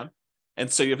 5% down, and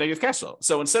so you have negative cash flow.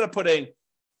 So instead of putting,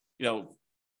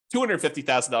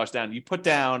 $250,000 down, you put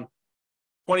down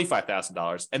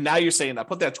 $25,000, and now you're saying, I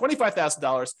put down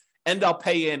 $25,000, and I'll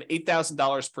pay in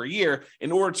 $8,000 per year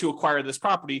in order to acquire this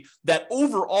property that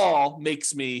overall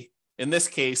makes me, in this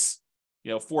case,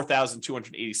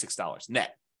 $4,286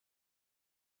 net.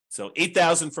 So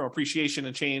 $8,000 from appreciation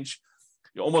and change,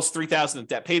 almost $3,000 in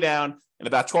debt pay down, and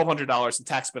about $1,200 in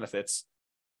tax benefits.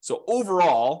 So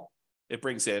overall, it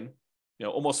brings in,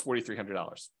 almost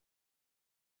 $4,300.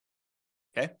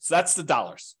 Okay, so that's the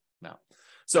dollars now.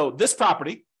 So this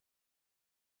property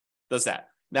does that.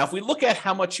 Now, if we look at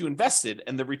how much you invested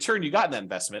and the return you got in that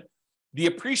investment, the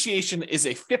appreciation is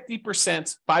a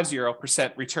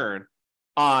 50% return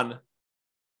on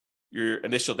your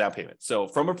initial down payment. So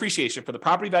from appreciation, for the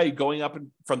property value going up,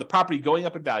 from the property going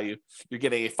up in value, you're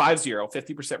getting a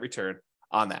 50% return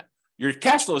on that. Your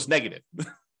cash flow is negative,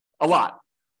 a lot,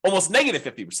 almost negative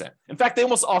 50%. In fact, they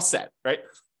almost offset, right?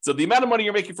 So the amount of money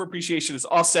you're making for appreciation is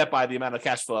offset by the amount of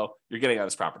cash flow you're getting on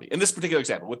this property. In this particular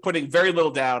example, with putting very little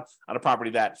down on a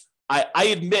property that I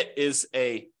admit is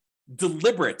a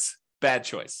deliberate bad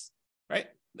choice, right?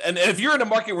 And if you're in a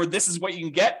market where this is what you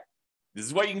can get, this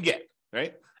is what you can get,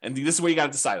 right? And this is what you got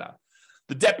to decide on.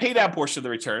 The debt pay down portion of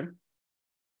the return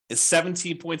is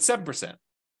 17.7%.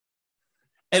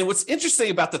 And what's interesting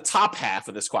about the top half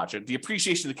of this quadrant, the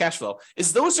appreciation of the cash flow,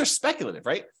 is those are speculative,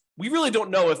 right? We really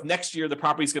don't know if next year the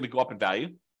property is going to go up in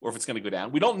value or if it's going to go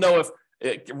down. We don't know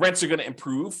if rents are going to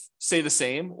improve, stay the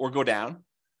same, or go down.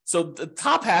 So the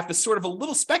top half is sort of a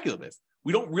little speculative.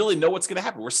 We don't really know what's going to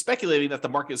happen. We're speculating that the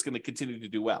market is going to continue to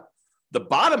do well. The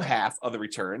bottom half of the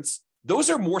returns, those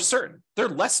are more certain. They're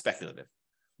less speculative.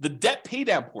 The debt pay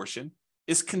down portion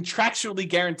is contractually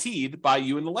guaranteed by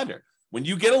you and the lender. When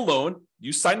you get a loan,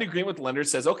 you sign an agreement with the lender that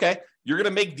says, okay, you're going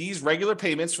to make these regular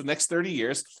payments for the next 30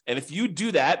 years. And if you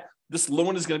do that, this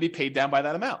loan is going to be paid down by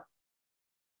that amount.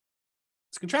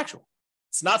 It's contractual.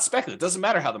 It's not speculative. It doesn't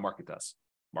matter how the market does.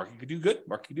 Market could do good,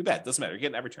 market could do bad. It doesn't matter. You're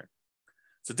getting that return.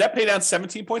 So debt pay down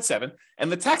 17.7,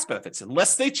 and the tax benefits,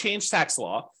 unless they change tax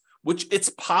law, which it's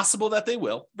possible that they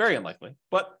will, very unlikely,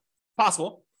 but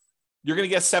possible, you're going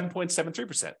to get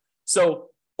 7.73%. So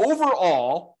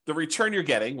overall, the return you're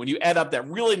getting when you add up that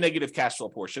really negative cash flow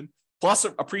portion, plus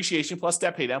appreciation, plus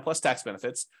debt pay down, plus tax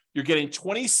benefits, you're getting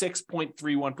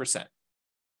 26.31%.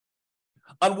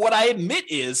 On what I admit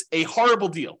is a horrible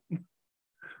deal.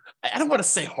 I don't want to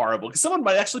say horrible because someone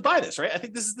might actually buy this, right? I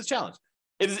think this is the challenge.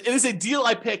 It is a deal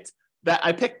I picked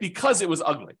because it was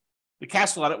ugly. The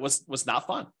cash flow on it was not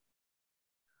fun.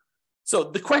 So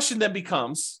the question then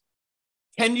becomes,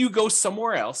 can you go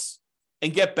somewhere else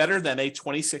and get better than a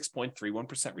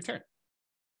 26.31% return?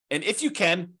 And if you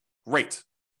can, great.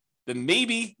 Then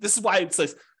maybe this is why it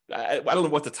says, I don't know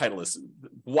what the title is,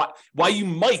 why you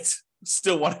might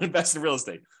still want to invest in real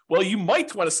estate. Well, you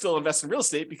might want to still invest in real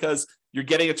estate because you're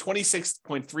getting a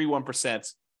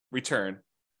 26.31% return,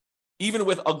 even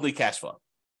with ugly cash flow.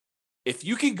 If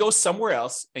you can go somewhere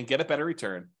else and get a better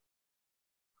return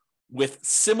with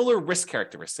similar risk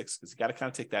characteristics, because you got to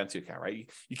kind of take that into account, right?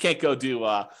 You can't go do,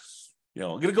 I'm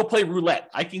going to go play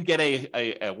roulette. I can get a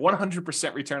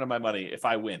 100% return on my money if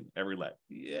I win at roulette.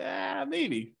 Yeah,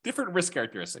 maybe. Different risk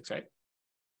characteristics, right?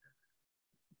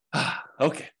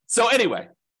 Okay. So anyway,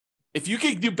 if you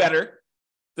can do better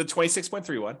than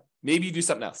 26.31, maybe you do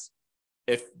something else.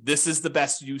 If this is the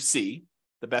best you see,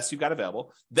 the best you've got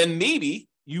available, then maybe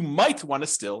you might want to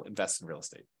still invest in real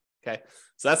estate. Okay.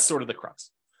 So that's sort of the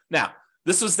crux. Now,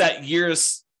 this was that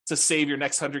years to save your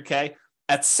next 100K.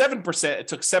 At 7%, it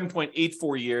took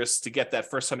 7.84 years to get that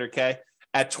first 100K.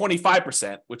 At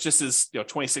 25%, which this is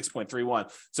 26.31.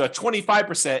 So at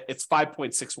 25%, it's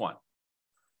 5.61.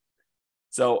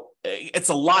 So it's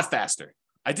a lot faster.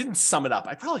 I didn't sum it up.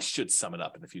 I probably should sum it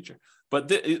up in the future. But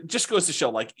it just goes to show,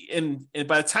 like,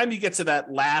 by the time you get to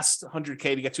that last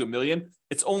 100K to get to $1 million,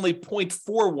 it's only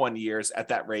 0.41 years at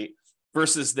that rate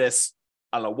versus this,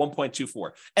 I don't know,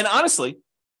 1.24. And honestly,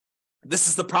 This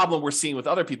is the problem we're seeing with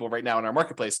other people right now in our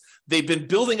marketplace. They've been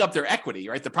building up their equity,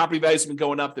 right? The property values have been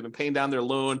going up. They've been paying down their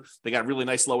loan. They got really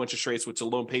nice low interest rates, which the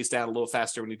loan pays down a little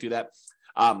faster when you do that.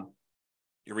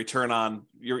 Your return on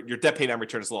your debt pay down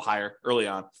return is a little higher early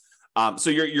on. So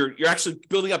you're actually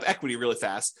building up equity really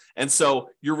fast. And so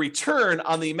your return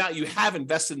on the amount you have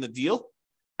invested in the deal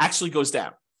actually goes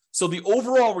down. So the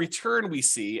overall return we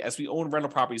see as we own rental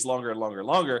properties longer and longer and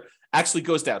longer actually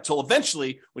goes down till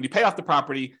eventually when you pay off the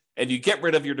property and you get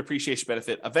rid of your depreciation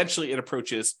benefit, eventually it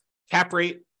approaches cap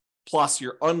rate plus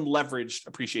your unleveraged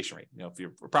appreciation rate. If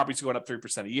your property's going up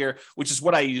 3% a year, which is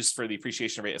what I use for the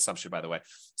appreciation rate assumption, by the way.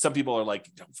 Some people are like,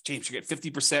 James, you get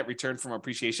 50% return from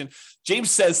appreciation. James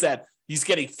says that he's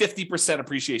getting 50%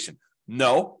 appreciation.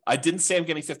 No, I didn't say I'm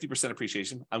getting 50%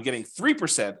 appreciation. I'm getting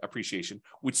 3% appreciation,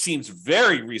 which seems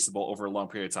very reasonable over a long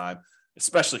period of time,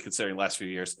 especially considering the last few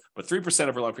years. But 3%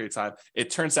 over a long period of time,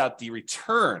 it turns out the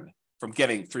return from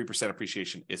getting 3%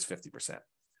 appreciation is 50%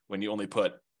 when you only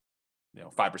put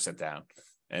 5% down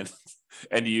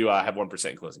and you have 1%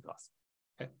 in closing costs.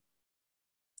 Okay.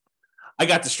 I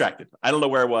got distracted. I don't know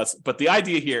where I was, but the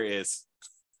idea here is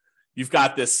you've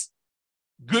got this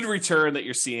good return that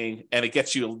you're seeing and it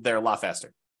gets you there a lot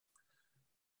faster.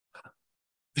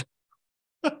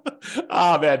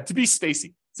 Man, to be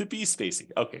spacey.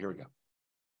 Okay, here we go.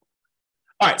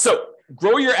 All right, so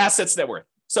grow your assets net worth.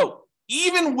 So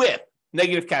even with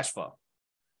negative cash flow,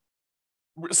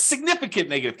 significant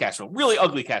negative cash flow, really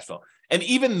ugly cash flow, and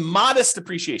even modest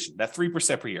depreciation, that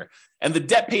 3% per year, and the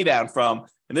debt pay down from,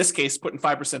 in this case, putting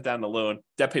 5% down the loan,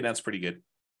 debt pay down is pretty good,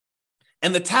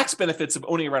 and the tax benefits of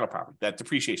owning a rental property, that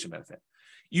depreciation benefit,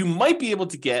 you might be able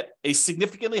to get a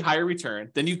significantly higher return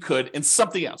than you could in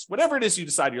something else. Whatever it is you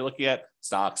decide you're looking at,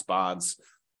 stocks, bonds,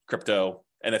 crypto,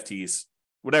 NFTs,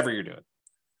 whatever you're doing.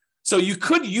 So you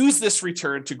could use this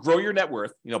return to grow your net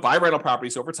worth, buy rental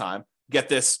properties over time, get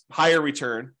this higher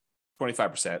return,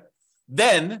 25%.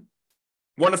 Then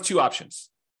one of two options.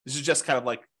 This is just kind of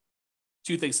like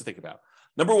two things to think about.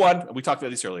 Number one, and we talked about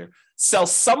these earlier, sell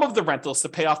some of the rentals to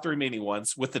pay off the remaining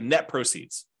ones with the net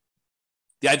proceeds.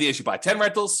 The idea is you buy 10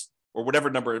 rentals or whatever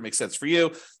number makes sense for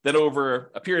you. Then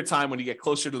over a period of time, when you get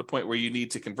closer to the point where you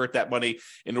need to convert that money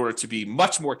in order to be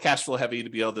much more cash flow heavy, to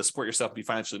be able to support yourself and be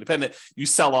financially independent, you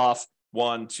sell off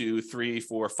 1, 2, 3,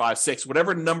 4, 5, 6,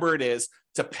 whatever number it is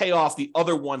to pay off the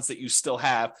other ones that you still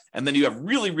have. And then you have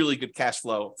really, really good cash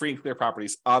flow, free and clear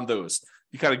properties on those.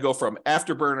 You kind of go from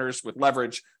afterburners with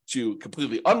leverage to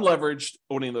completely unleveraged,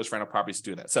 owning those rental properties to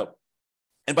do that. So,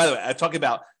 and by the way, I'm talking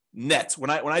about net. When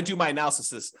I do my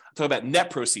analysis, I'm talking about net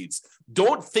proceeds.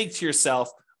 Don't think to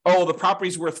yourself, oh, the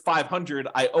property's worth 500,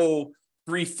 I owe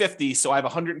 350, so I have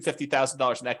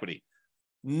 $150,000 in equity.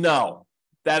 No,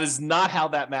 that is not how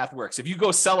that math works. If you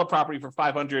go sell a property for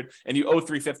 500 and you owe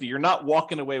 350, you're not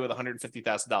walking away with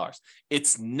 $150,000.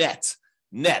 It's net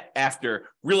after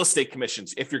real estate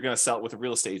commissions. If you're going to sell it with a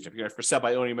real estate agent, if you're going to sell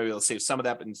by owning, maybe they'll save some of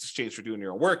that in exchange for doing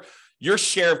your own work. Your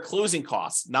share of closing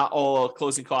costs, not all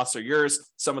closing costs are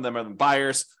yours. Some of them are the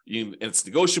buyers. And it's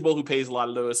negotiable who pays a lot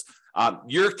of those.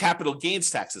 Your capital gains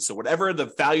taxes. So whatever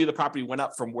the value of the property went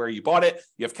up from where you bought it,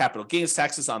 you have capital gains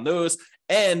taxes on those.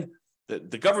 And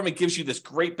the government gives you this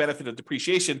great benefit of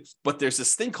depreciation, but there's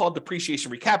this thing called depreciation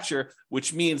recapture,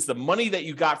 which means the money that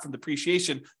you got from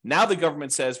depreciation, now the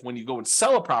government says when you go and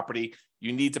sell a property,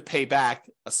 you need to pay back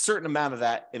a certain amount of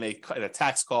that in a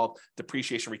tax called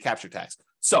depreciation recapture tax.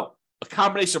 So a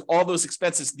combination of all those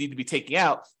expenses need to be taken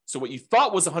out. So what you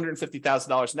thought was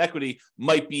 $150,000 in equity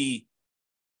might be,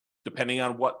 depending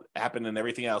on what happened and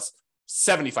everything else,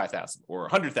 $75,000 or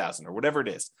 $100,000 or whatever it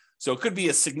is. So it could be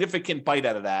a significant bite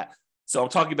out of that. So I'm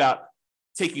talking about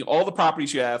taking all the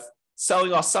properties you have,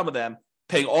 selling off some of them,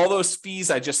 paying all those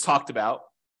fees I just talked about,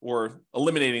 or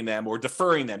eliminating them or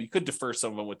deferring them. You could defer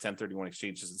some of them with 1031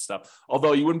 exchanges and stuff,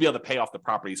 although you wouldn't be able to pay off the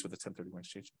properties with a 1031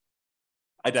 exchange.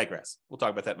 I digress. We'll talk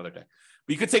about that another day.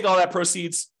 But you could take all that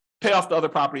proceeds, pay off the other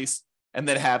properties, and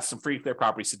then have some free clear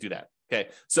properties to do that. Okay.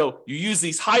 So you use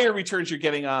these higher returns you're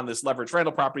getting on this leveraged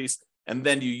rental properties, and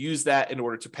then you use that in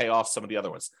order to pay off some of the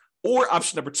other ones. Or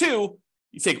option number two,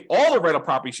 you take all the rental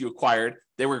properties you acquired,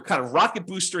 they were kind of rocket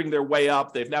boosting their way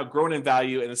up. They've now grown in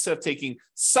value. And instead of taking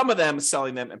some of them,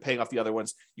 selling them and paying off the other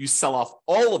ones, you sell off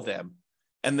all of them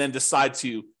and then decide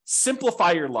to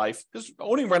simplify your life, because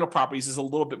owning rental properties is a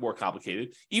little bit more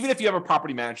complicated. Even if you have a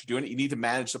property manager doing it, you need to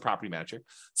manage the property manager.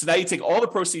 So now you take all the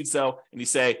proceeds though, and you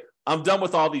say, I'm done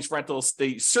with all these rentals.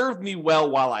 They served me well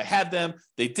while I had them.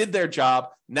 They did their job.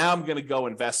 Now I'm going to go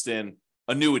invest in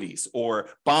annuities or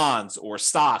bonds or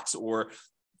stocks or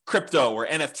crypto or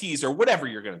NFTs or whatever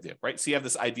you're going to do, right? So you have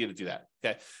this idea to do that,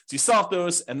 okay? So you sell off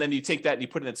those, and then you take that and you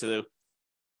put it into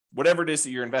whatever it is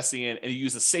that you're investing in, and you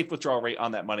use a safe withdrawal rate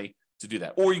on that money to do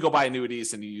that. Or you go buy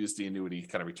annuities and you use the annuity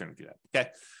kind of return to do that. Okay.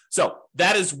 So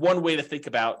that is one way to think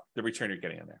about the return you're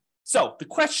getting on there. So the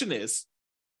question is,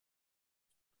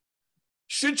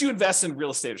 should you invest in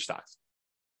real estate or stocks?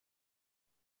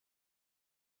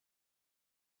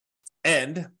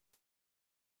 And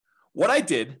what I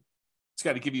did, it's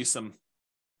got to give you some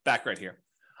background here.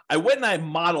 I went and I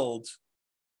modeled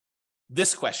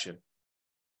this question.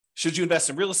 Should you invest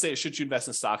in real estate or should you invest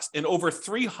in stocks in over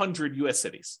 300 US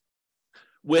cities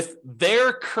with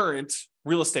their current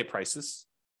real estate prices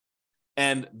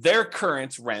and their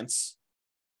current rents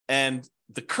and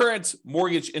the current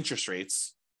mortgage interest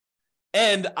rates.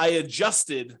 And I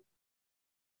adjusted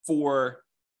for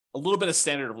a little bit of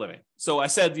standard of living. So I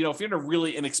said, if you're in a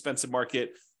really inexpensive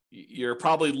market, you're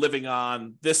probably living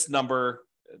on this number,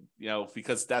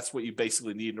 because that's what you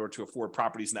basically need in order to afford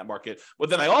properties in that market. But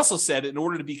then I also said, in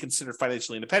order to be considered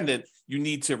financially independent, you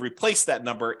need to replace that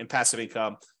number in passive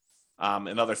income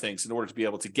and other things in order to be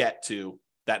able to get to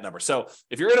that number. So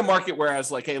if you're in a market where I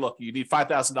was like, hey, look, you need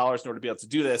 $5,000 in order to be able to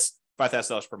do this,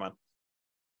 $5,000 per month,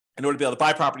 in order to be able to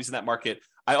buy properties in that market,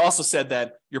 I also said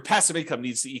that your passive income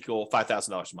needs to equal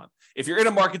 $5,000 a month. If you're in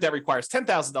a market that requires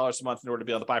 $10,000 a month in order to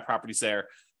be able to buy properties there,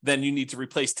 then you need to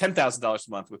replace $10,000 a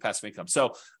month with passive income.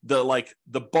 So the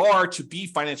bar to be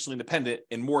financially independent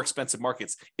in more expensive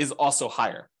markets is also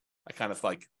higher. I kind of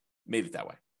made it that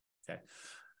way. Okay.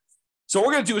 So what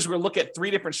we're going to do is we're going to look at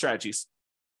 3 different strategies.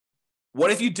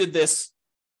 What if you did this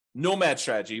nomad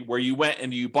strategy where you went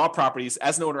and you bought properties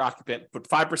as an owner occupant, put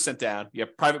 5% down, you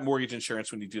have private mortgage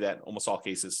insurance when you do that in almost all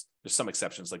cases. There's some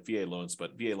exceptions like VA loans,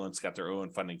 but VA loans got their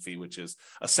own funding fee, which is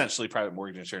essentially private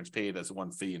mortgage insurance paid as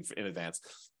one fee in advance.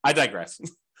 I digress.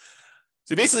 So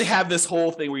you basically have this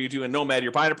whole thing where you do a nomad,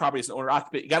 you're buying a property as an owner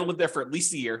occupant, you got to live there for at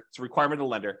least a year. It's a requirement of the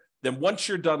lender. Then once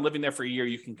you're done living there for a year,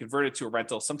 you can convert it to a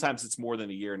rental. Sometimes it's more than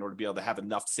a year in order to be able to have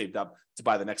enough saved up to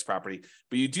buy the next property.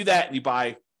 But you do that and you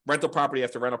buy rental property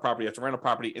after rental property after rental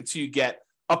property until you get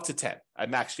up to 10. I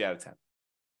maxed you out of 10.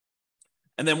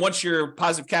 And then once your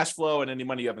positive cash flow and any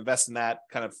money you have invested in that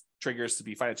kind of triggers to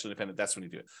be financially independent, that's when you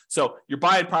do it. So you're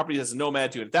buying properties as a nomad,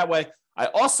 doing it that way. I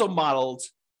also modeled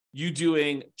you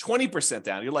doing 20%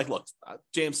 down. You're like, look,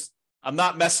 James, I'm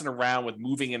not messing around with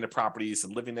moving into properties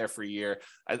and living there for a year.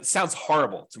 It sounds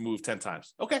horrible to move 10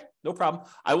 times. Okay, no problem.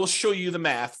 I will show you the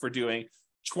math for doing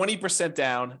 20%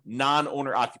 down,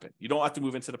 non-owner occupant. You don't have to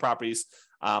move into the properties.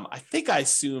 I think I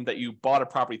assumed that you bought a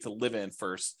property to live in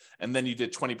first, and then you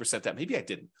did 20% down. Maybe I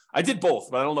didn't. I did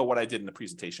both, but I don't know what I did in the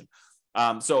presentation.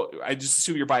 So I just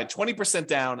assume you're buying 20%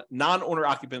 down, non-owner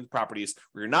occupant properties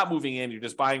where you're not moving in, you're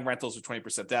just buying rentals with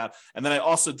 20% down. And then I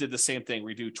also did the same thing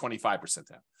where you do 25%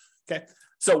 down. Okay.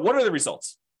 So what are the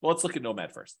results? Well, let's look at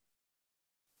Nomad first.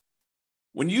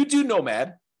 When you do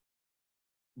Nomad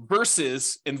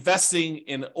versus investing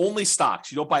in only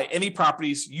stocks, you don't buy any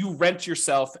properties, you rent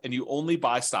yourself and you only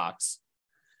buy stocks.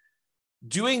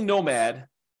 Doing Nomad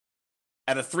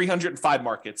at a 305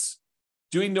 markets,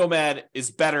 doing Nomad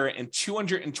is better in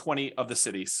 220 of the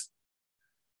cities.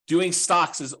 Doing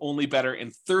stocks is only better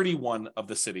in 31 of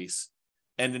the cities.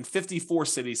 And in 54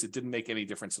 cities, it didn't make any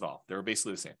difference at all. They were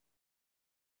basically the same.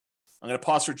 I'm going to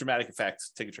pause for dramatic effect.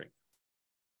 Take a drink.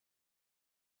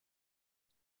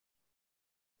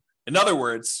 In other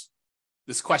words,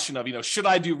 this question of, should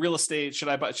I do real estate? Should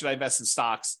I invest in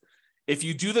stocks? If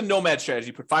you do the Nomad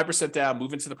strategy, put 5% down,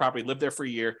 move into the property, live there for a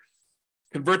year,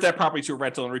 convert that property to a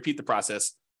rental and repeat the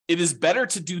process, it is better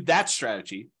to do that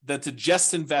strategy than to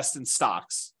just invest in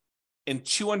stocks in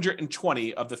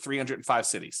 220 of the 305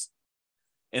 cities.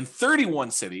 In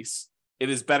 31 cities, it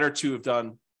is better to have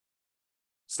done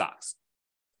stocks.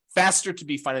 Faster to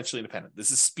be financially independent.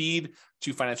 This is speed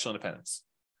to financial independence.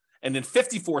 And in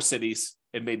 54 cities,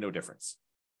 it made no difference.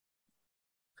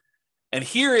 And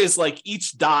here is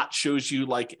each dot shows you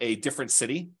a different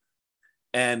city.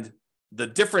 And the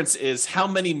difference is how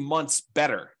many months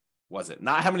better was it?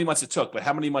 Not how many months it took, but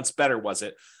how many months better was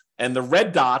it? And the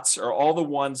red dots are all the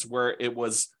ones where it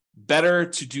was better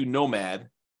to do Nomad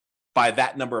by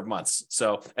that number of months.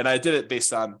 So, and I did it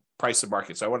based on price of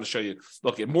market. So I want to show you,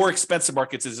 look, in more expensive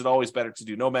markets, is it always better to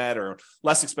do Nomad, or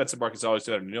less expensive markets always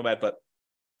better to do Nomad? But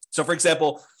so for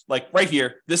example, right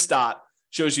here, this dot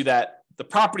shows you that the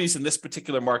properties in this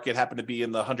particular market happen to be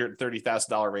in the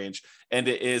 $130,000 range. And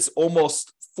it is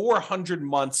almost 400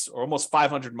 months or almost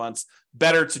 500 months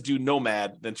better to do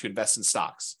Nomad than to invest in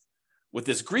stocks. With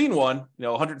this green one,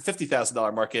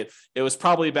 $150,000 market, it was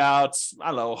probably about,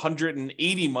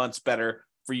 180 months better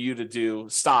for you to do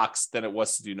stocks than it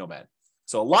was to do Nomad.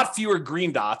 So a lot fewer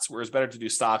green dots, where it's better to do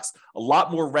stocks, a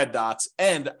lot more red dots.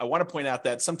 And I want to point out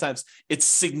that sometimes it's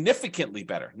significantly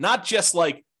better, not just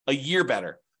like a year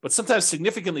better, but sometimes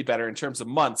significantly better in terms of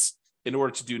months in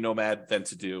order to do Nomad than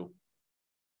to do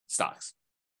stocks.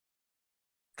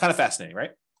 Kind of fascinating,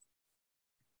 right?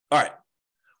 All right.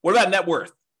 What about net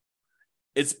worth?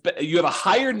 You have a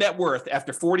higher net worth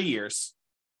after 40 years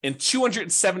in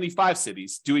 275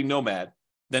 cities doing Nomad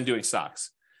than doing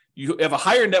stocks. You have a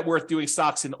higher net worth doing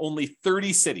stocks in only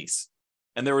 30 cities.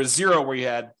 And there was 0 where you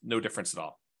had no difference at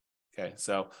all. Okay.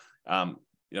 So,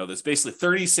 there's basically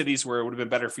 30 cities where it would have been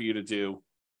better for you to do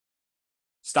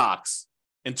stocks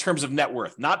in terms of net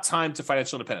worth, not time to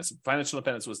financial independence. Financial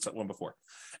independence was one before.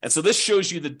 And so this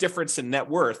shows you the difference in net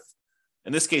worth.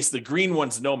 In this case, the green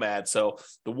one's Nomad. So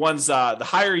the ones, the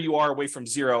higher you are away from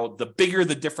 0, the bigger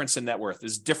the difference in net worth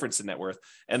is difference in net worth.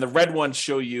 And the red ones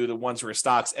show you the ones where are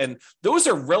stocks. And those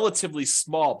are relatively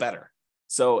small better.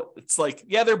 So it's like,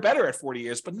 yeah, they're better at 40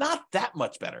 years, but not that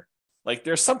much better. Like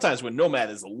there's sometimes when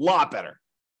Nomad is a lot better.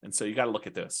 And so you got to look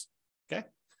at this. Okay.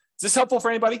 Is this helpful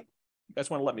for anybody? You guys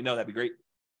want to let me know? That'd be great.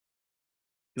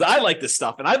 Because I like this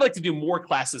stuff and I'd like to do more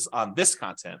classes on this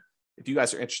content if you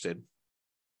guys are interested.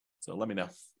 So let me know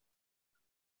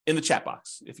in the chat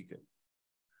box, if you could,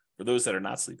 for those that are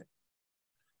not sleeping.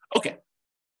 Okay.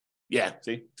 Yeah,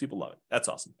 see, people love it. That's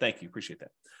awesome. Thank you. Appreciate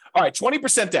that. All right,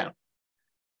 20% down.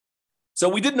 So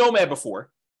we did Nomad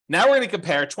before. Now we're going to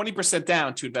compare 20%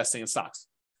 down to investing in stocks.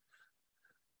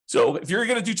 So if you're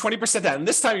going to do 20% down, and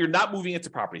this time you're not moving into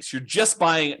properties, you're just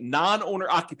buying non-owner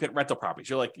occupant rental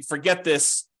properties. You're like, forget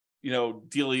this,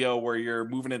 dealio where you're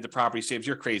moving into properties, James,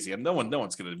 you're crazy. And no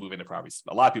one's going to move into properties.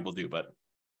 A lot of people do, but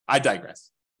I digress.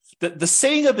 The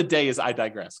saying of the day is I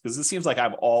digress, because it seems like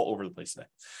I'm all over the place today.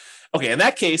 Okay, in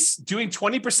that case, doing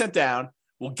 20% down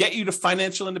will get you to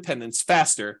financial independence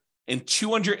faster in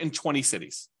 220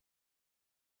 cities.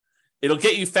 It'll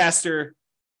get you faster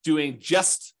doing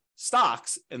just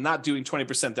stocks and not doing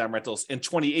 20% down rentals in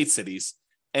 28 cities.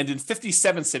 And in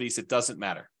 57 cities, it doesn't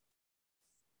matter.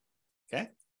 Okay.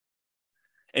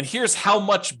 And here's how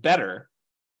much better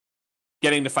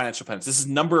getting to financial independence. This is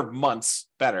number of months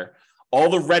better. All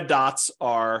the red dots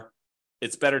are,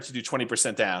 it's better to do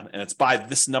 20% down, and it's by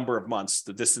this number of months,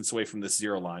 the distance away from this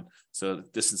 0 line. So the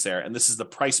distance there. And this is the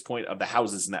price point of the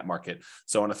houses in that market.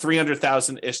 So on a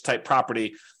 300,000-ish type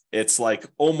property, it's like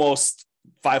almost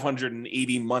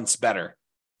 580 months better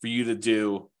for you to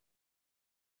do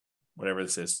whatever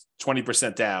this is,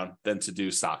 20% down than to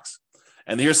do stocks.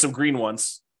 And here's some green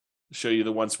ones to show you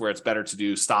the ones where it's better to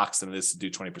do stocks than it is to do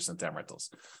 20% down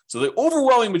rentals. So the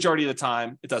overwhelming majority of the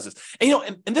time it does this.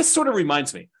 And and this sort of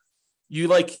reminds me, you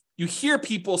hear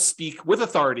people speak with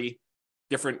authority,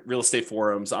 different real estate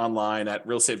forums, online, at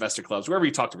real estate investor clubs, wherever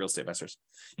you talk to real estate investors.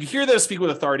 You hear them speak with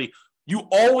authority. You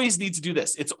always need to do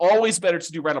this. It's always better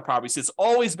to do rental properties. It's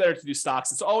always better to do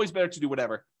stocks. It's always better to do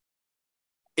whatever.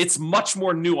 It's much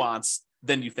more nuanced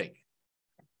than you think,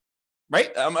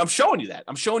 right? I'm showing you that.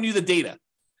 I'm showing you the data.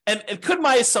 And could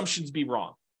my assumptions be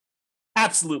wrong?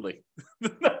 Absolutely.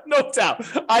 No doubt.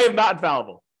 I am not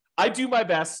infallible. I do my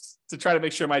best to try to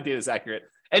make sure my data is accurate.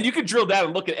 And you can drill down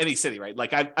and look at any city, right?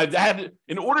 Like I've had,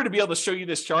 in order to be able to show you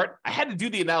this chart, I had to do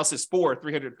the analysis for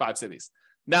 305 cities.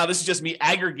 Now, this is just me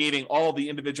aggregating all the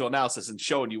individual analysis and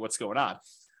showing you what's going on.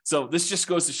 So this just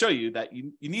goes to show you that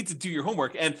you need to do your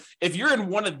homework. And if you're in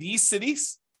one of these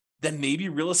cities, then maybe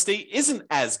real estate isn't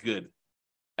as good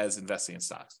as investing in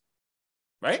stocks,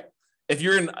 right? If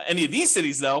you're in any of these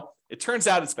cities, though, it turns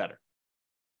out it's better.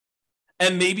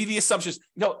 And maybe the assumptions,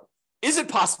 is it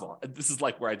possible? This is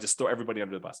like where I just throw everybody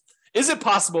under the bus. Is it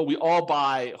possible we all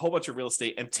buy a whole bunch of real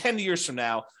estate and 10 years from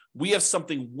now, we have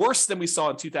something worse than we saw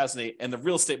in 2008 and the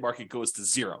real estate market goes to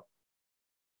 0?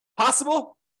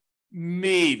 Possible?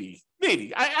 Maybe.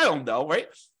 I don't know, right?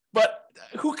 But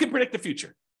who can predict the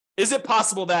future? Is it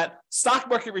possible that stock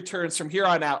market returns from here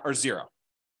on out are 0?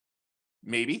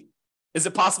 Maybe. Is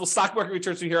it possible stock market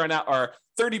returns from here on out are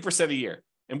 30% a year?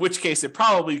 In which case it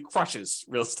probably crushes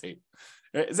real estate.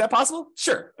 Is that possible?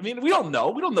 Sure. I mean, we don't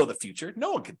know. We don't know the future.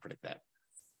 No one can predict that.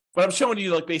 But I'm showing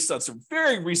you based on some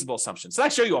very reasonable assumptions. So I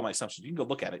show you all my assumptions. You can go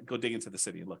look at it, go dig into the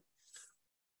city and look.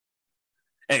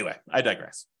 Anyway, I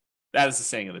digress. That is the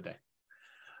saying of the day.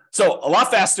 So a lot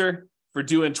faster for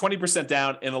doing 20%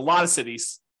 down in a lot of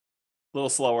cities, a little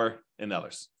slower in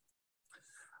others.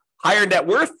 Higher net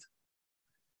worth.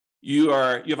 You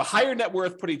have a higher net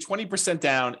worth putting 20%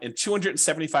 down in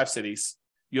 275 cities.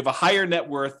 You have a higher net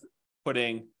worth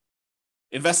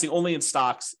investing only in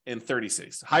stocks in 30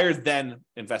 cities, higher than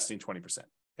investing 20%.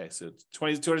 Okay, so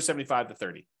 275 to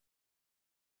 30.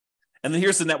 And then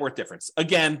here's the net worth difference.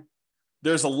 Again,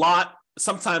 there's a lot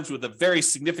sometimes with a very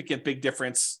significant big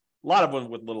difference, a lot of them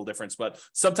with little difference, but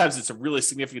sometimes it's a really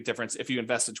significant difference if you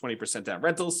invest in 20% down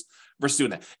rentals versus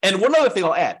doing that. And one other thing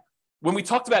I'll add, when we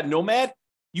talked about Nomad,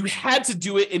 you had to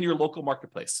do it in your local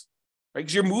marketplace, right?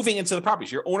 Because you're moving into the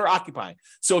properties, you're owner occupying.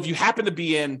 So if you happen to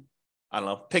be in, I don't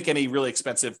know, pick any really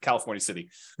expensive California city,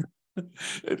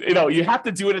 you have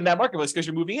to do it in that marketplace because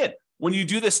you're moving in. When you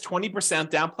do this 20%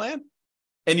 down plan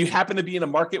and you happen to be in a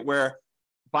market where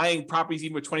buying properties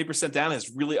even with 20% down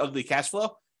has really ugly cash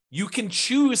flow, you can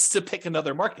choose to pick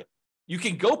another market. You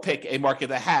can go pick a market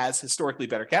that has historically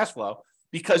better cash flow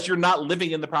because you're not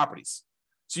living in the properties.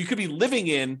 So you could be living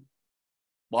in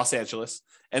Los Angeles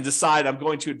and decide I'm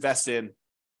going to invest in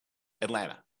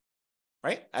Atlanta,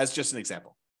 right? As just an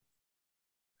example.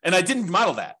 And I didn't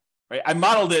model that, right? I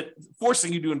modeled it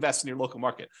forcing you to invest in your local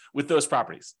market with those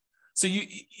properties. So you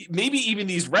maybe even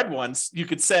these red ones, you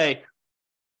could say,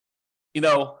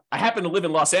 I happen to live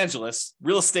in Los Angeles.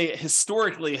 Real estate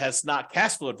historically has not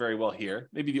cash flowed very well here.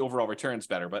 Maybe the overall return's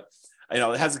better, but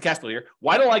it has a cash flow here.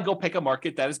 Why don't I go pick a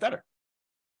market that is better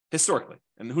historically?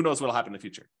 And who knows what will happen in the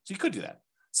future. So you could do that.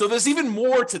 So there's even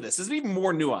more to this. There's even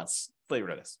more nuance flavor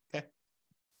to this. Okay.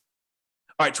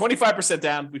 All right, 25%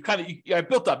 down. We've I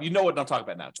built up. You know what I'm talking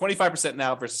about now. 25%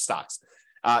 now versus stocks.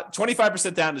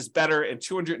 25% down is better in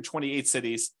 228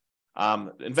 cities.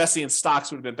 Investing in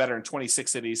stocks would have been better in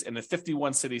 26 cities, and in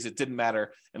 51 cities, it didn't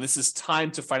matter. And this is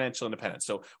time to financial independence.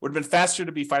 So it would have been faster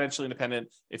to be financially independent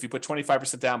if you put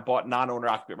 25% down, bought non-owner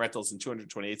occupant rentals in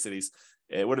 228 cities.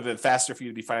 It would have been faster for you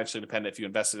to be financially independent if you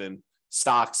invested in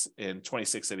stocks in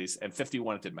 26 cities, and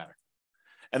 51, it didn't matter.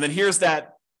 And then here's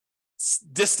that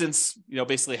distance,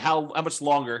 basically how much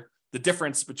longer the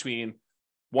difference between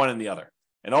one and the other.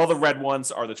 And all the red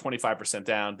ones are the 25%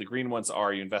 down. The green ones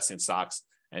are you investing in stocks.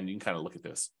 And you can kind of look at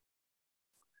this.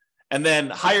 And then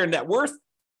higher net worth.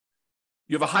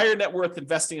 You have a higher net worth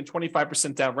investing in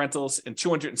 25% down rentals in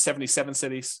 277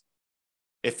 cities.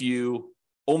 If you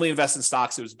only invest in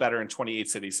stocks, it was better in 28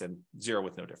 cities and 0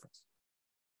 with no difference.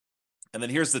 And then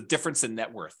here's the difference in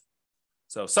net worth.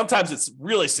 So sometimes it's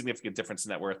really significant difference in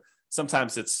net worth.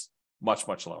 Sometimes it's much,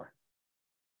 much lower.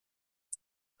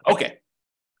 Okay.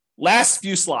 Last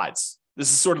few slides.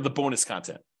 This is sort of the bonus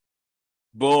content.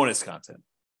 Bonus content.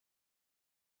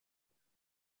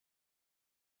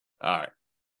 All right.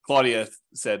 Claudia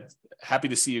said, happy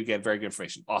to see you again. Very good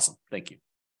information. Awesome. Thank you.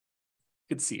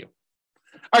 Good to see you.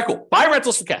 All right, cool. Buy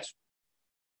rentals for cash.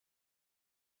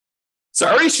 So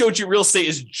I already showed you real estate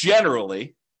is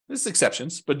generally, there's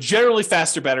exceptions, but generally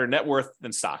faster, better net worth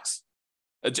than stocks.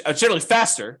 Generally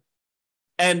faster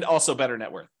and also better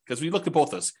net worth. Because we looked at both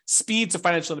those. Speed to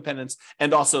financial independence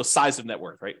and also size of net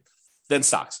worth, right? Than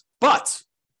stocks. But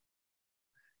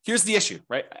here's the issue,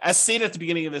 right? As stated at the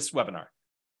beginning of this webinar,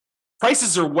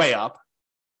 prices are way up,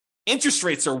 interest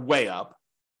rates are way up,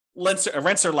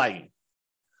 rents are lagging.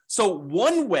 So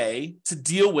one way to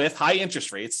deal with high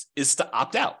interest rates is to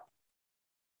opt out.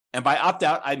 And by opt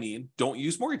out, I mean don't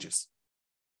use mortgages.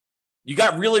 You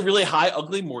got really, really high,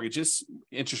 ugly mortgages,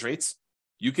 interest rates.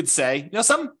 You could say,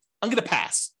 something, I'm going to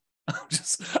pass.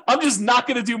 I'm just not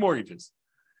going to do mortgages.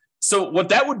 So what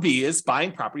that would be is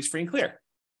buying properties free and clear.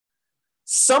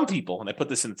 Some people, and I put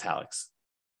this in italics,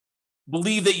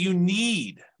 believe that you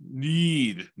need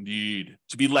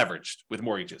to be leveraged with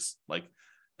mortgages. Like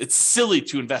it's silly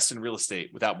to invest in real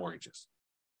estate without mortgages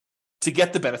to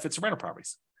get the benefits of rental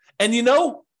properties. And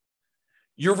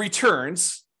your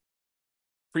returns,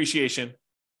 appreciation,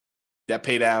 debt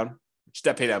pay down, which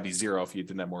debt pay down would be 0 if you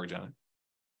didn't have mortgage on it,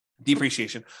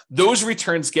 depreciation, those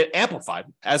returns get amplified,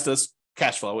 as does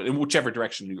cash flow in whichever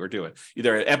direction you are doing,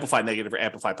 either amplify negative or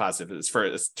amplify positive as far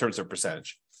as terms of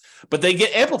percentage. But they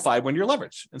get amplified when you're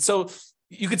leveraged. And so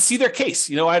you could see their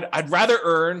case. I'd rather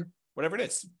earn whatever it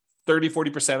is, 30,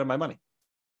 40% of my money.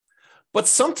 But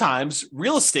sometimes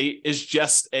real estate is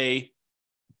just a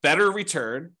better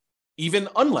return, even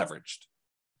unleveraged.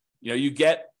 You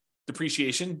get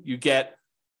depreciation, you get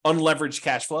unleveraged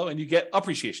cash flow, and you get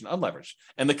appreciation unleveraged.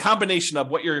 And the combination of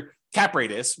what your cap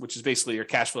rate is, which is basically your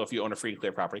cash flow if you own a free and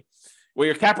clear property, what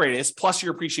your cap rate is, plus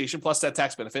your appreciation, plus that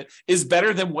tax benefit, is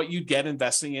better than what you'd get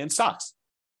investing in stocks.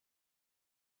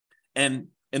 And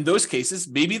in those cases,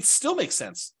 maybe it still makes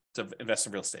sense to invest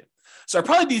in real estate. So I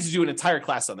probably need to do an entire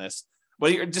class on this,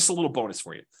 but just a little bonus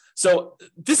for you. So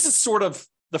this is sort of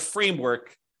the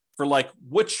framework for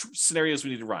which scenarios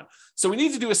we need to run. So we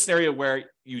need to do a scenario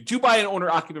where you do buy an owner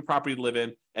occupant property to live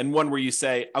in, and one where you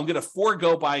say, I'm going to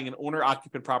forego buying an owner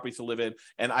occupant property to live in,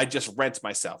 and I just rent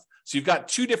myself. So you've got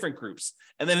two different groups.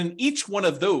 And then in each one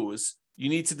of those, you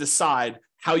need to decide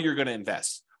how you're going to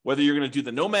invest, whether you're going to do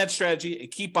the nomad strategy and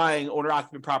keep buying owner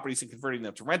occupant properties and converting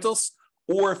them to rentals,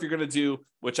 or if you're going to do,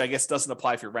 which I guess doesn't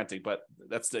apply if you're renting, but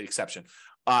that's the exception.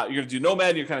 You're going to do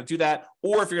nomad, you're kind of do that.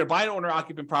 Or if you're going to buy an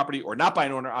owner-occupant property or not buy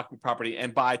an owner-occupant property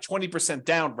and buy 20%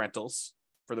 down rentals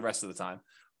for the rest of the time,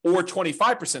 or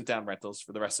 25% down rentals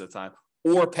for the rest of the time,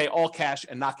 or pay all cash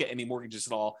and not get any mortgages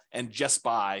at all and just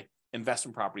buy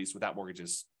investment properties without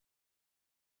mortgages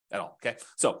at all. Okay.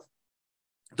 So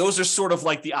those are sort of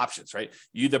like the options, right?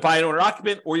 You either buy an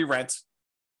owner-occupant or you rent.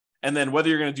 And then whether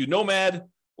you're going to do nomad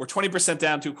or 20%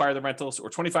 down to acquire the rentals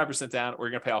or 25% down, or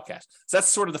you're going to pay all cash. So that's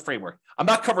sort of the framework. I'm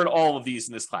not covering all of these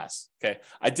in this class. Okay.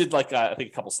 I did I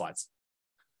think a couple slides.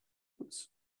 Oops.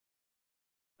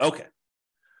 Okay.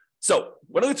 So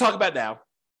what I'm going to talk about now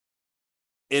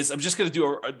is I'm just going to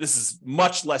do this is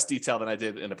much less detail than I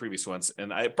did in the previous ones.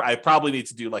 And I probably need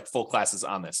to do like full classes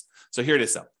on this. So here it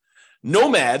is. So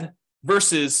nomad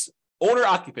versus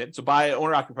owner-occupant, so buy an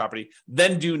owner-occupant property,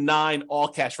 then do 9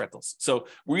 all-cash rentals. So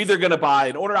we're either going to buy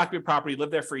an owner-occupant property,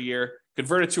 live there for a year,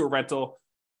 convert it to a rental,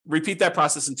 repeat that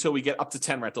process until we get up to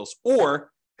 10 rentals,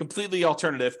 or completely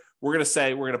alternative, we're going to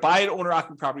say we're going to buy an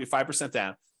owner-occupant property 5%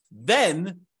 down,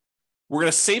 then we're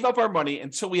going to save up our money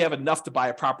until we have enough to buy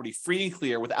a property free and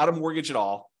clear without a mortgage at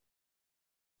all.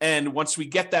 And once we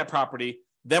get that property,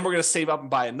 then we're going to save up and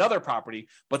buy another property,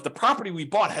 but the property we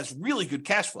bought has really good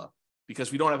cash flow because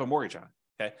we don't have a mortgage on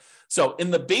it, okay? So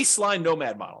in the baseline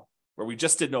nomad model, where we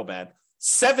just did nomad,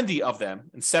 70 of them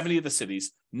in 70 of the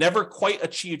cities never quite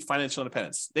achieved financial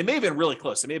independence. They may have been really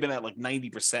close. They may have been at like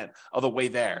 90% of the way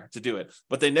there to do it,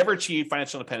 but they never achieved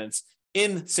financial independence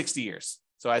in 60 years.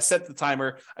 So I set the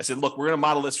timer. I said, look, we're going to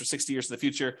model this for 60 years in the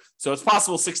future. So it's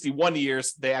possible 61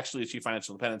 years they actually achieve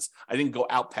financial independence. I didn't go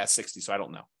out past 60, so I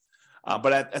don't know.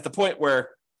 But at the point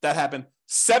where that happened,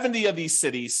 70 of these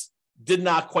cities did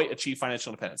not quite achieve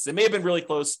financial independence. They may have been really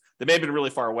close. They may have been really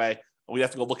far away. We'd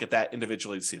have to go look at that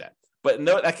individually to see that. But in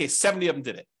that case, 70 of them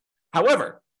did it.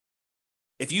 However,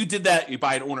 if you did that, you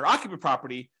buy an owner-occupant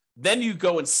property, then you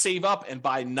go and save up and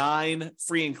buy 9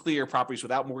 free and clear properties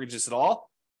without mortgages at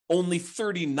all. Only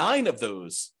 39 of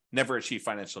those never achieved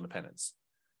financial independence.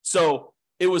 So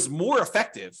it was more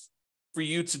effective for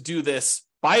you to do this,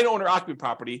 buy an owner-occupant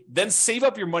property, then save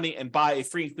up your money and buy a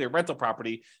free and clear rental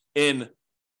property in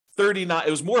 39.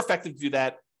 It was more effective to do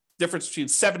that. Difference between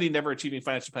 70 never achieving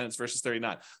financial independence versus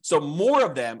 39. So more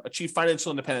of them achieve financial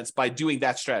independence by doing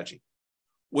that strategy,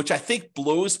 which I think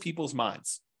blows people's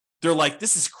minds. They're like,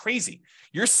 this is crazy.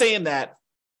 You're saying that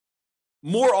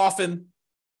more often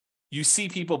you see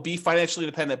people be financially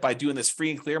independent by doing this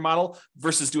free and clear model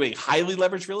versus doing highly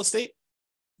leveraged real estate?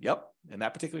 Yep, in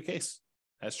that particular case,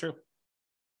 that's true.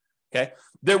 Okay,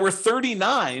 there were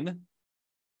 39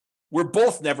 where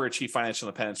both never achieved financial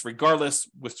independence, regardless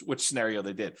which scenario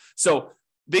they did. So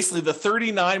basically the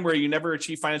 39 where you never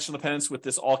achieve financial independence with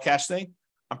this all cash thing,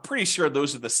 I'm pretty sure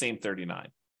those are the same 39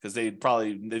 because they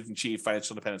probably didn't achieve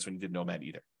financial independence when you did nomad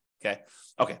either.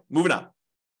 Okay, moving on.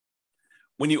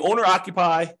 When you own or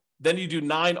occupy, then you do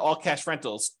 9 all cash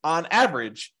rentals. On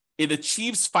average, it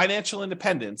achieves financial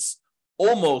independence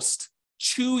almost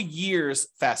 2 years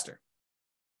faster.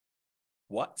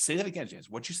 What? Say that again, James.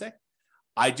 What'd you say?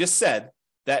 I just said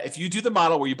that if you do the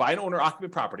model where you buy an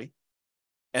owner-occupant property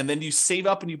and then you save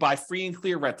up and you buy free and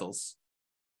clear rentals,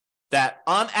 that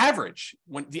on average,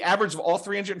 when the average of all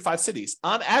 305 cities,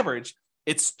 on average,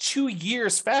 it's 2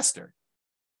 years faster,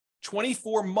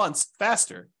 24 months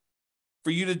faster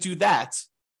for you to do that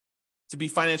to be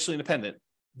financially independent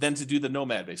than to do the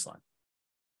nomad baseline.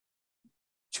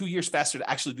 2 years faster to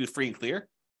actually do free and clear?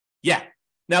 Yeah.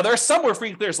 Now, there are some where free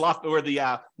and clear is where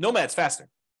the nomad's faster.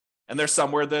 And there's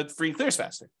some where the free and clear is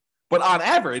faster. But on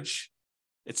average,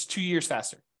 it's 2 years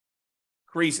faster.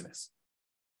 Craziness.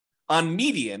 On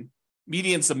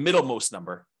median's the middlemost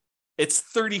number, it's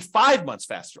 35 months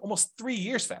faster, almost 3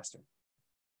 years faster.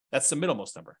 That's the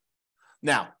middlemost number.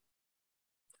 Now,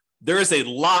 there is a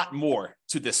lot more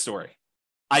to this story.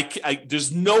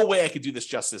 There's no way I could do this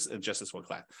justice in just this one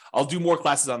class. I'll do more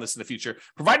classes on this in the future,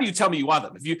 provided you tell me you want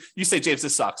them. If you say, James,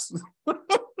 this sucks.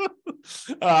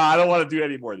 I don't want to do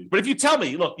any more of these. But if you tell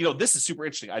me, look, this is super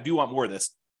interesting, I do want more of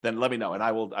this, then let me know, and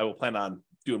I will plan on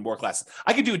doing more classes.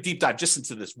 I could do a deep dive just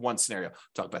into this one scenario,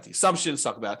 talk about the assumptions,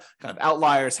 talk about kind of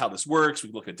outliers, how this works. We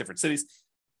can look at different cities.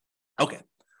 Okay.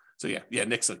 So yeah,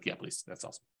 Nick's like, yeah, please. That's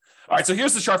awesome. All right. So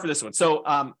here's the chart for this one. So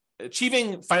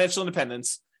achieving financial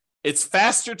independence, it's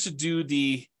faster to do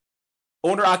the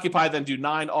owner-occupy than do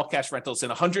 9 all-cash rentals in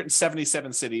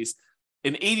 177 cities.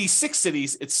 In 86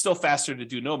 cities, it's still faster to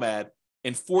do nomad.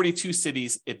 In 42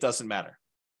 cities, it doesn't matter.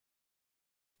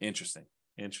 Interesting.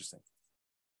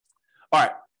 All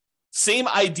right. Same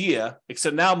idea,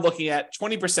 except now I'm looking at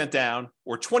 20% down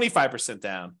or 25%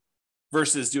 down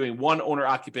versus doing one owner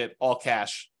occupant, all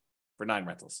cash for 9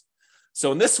 rentals.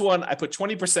 So in this one, I put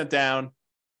 20% down,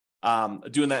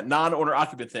 doing that non-owner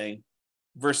occupant thing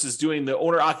versus doing the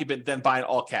owner occupant, then buying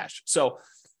all cash. So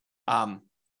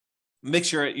make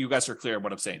sure you guys are clear on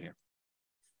what I'm saying here.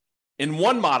 In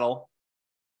one model,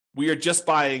 we are just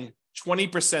buying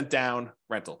 20% down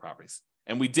rental properties.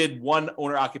 And we did one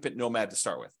owner occupant nomad to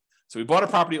start with. So we bought a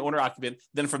property owner occupant.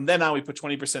 Then from then on, we put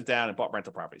 20% down and bought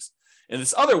rental properties. In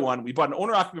this other one, we bought an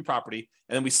owner occupant property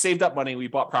and then we saved up money and we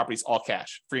bought properties all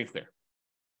cash, free and clear.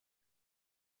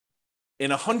 In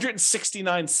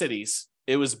 169 cities,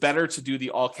 it was better to do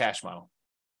the all cash model.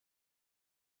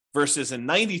 Versus in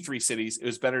 93 cities, it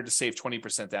was better to save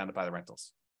 20% down to buy the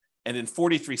rentals. And in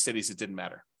 43 cities, it didn't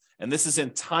matter. And this is in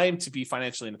time to be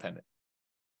financially independent.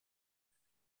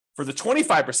 For the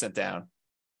 25% down,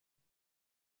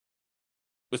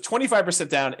 with 25%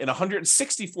 down in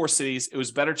 164 cities, it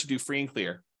was better to do free and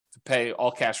clear, to pay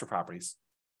all cash for properties.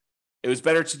 It was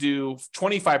better to do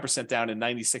 25% down in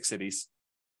 96 cities,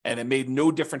 and it made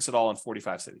no difference at all in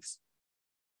 45 cities.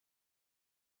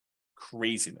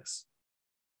 Craziness.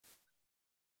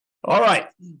 All right.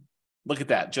 Look at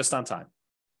that, just on time.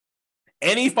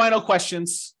 Any final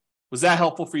questions? Was that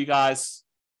helpful for you guys?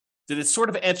 Did it sort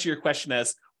of answer your question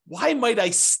as, why might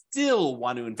I still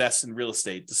want to invest in real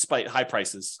estate despite high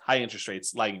prices, high interest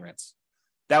rates, lagging rents?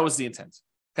 That was the intent.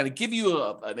 Kind of give you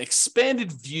an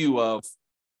expanded view of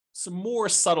some more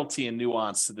subtlety and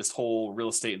nuance to this whole real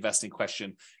estate investing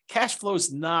question. Cash flow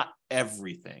is not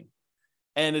everything,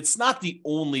 and it's not the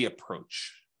only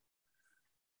approach.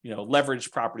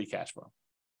 Leverage property cash flow.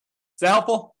 Is that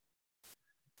helpful?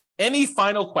 Any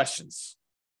final questions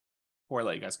before I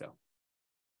let you guys go?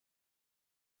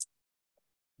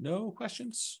 No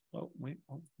questions? Oh, wait,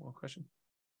 one question.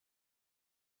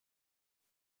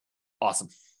 Awesome.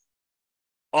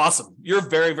 You're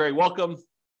very, very welcome.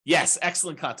 Yes,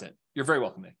 excellent content. You're very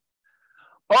welcome, Nick.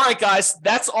 All right, guys,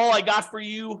 that's all I got for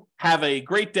you. Have a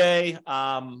great day.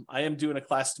 I am doing a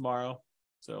class tomorrow,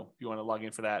 so if you want to log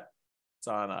in for that, it's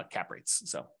on cap rates.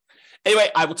 So anyway,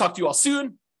 I will talk to you all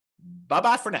soon.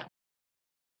 Bye-bye for now.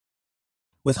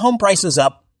 With home prices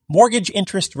up, mortgage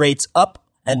interest rates up,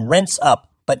 and rents up,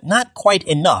 but not quite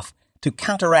enough to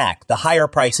counteract the higher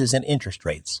prices and interest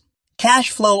rates.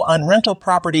 Cash flow on rental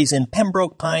properties in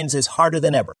Pembroke Pines is harder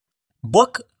than ever.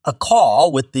 Book a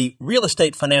call with the Real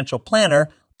Estate Financial Planner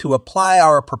to apply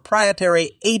our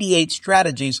proprietary 88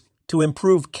 strategies to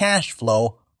improve cash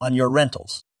flow on your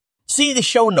rentals. See the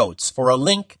show notes for a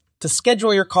link to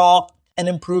schedule your call and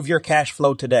improve your cash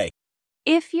flow today.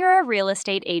 If you're a real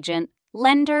estate agent,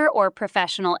 lender, or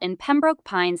professional in Pembroke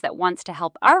Pines that wants to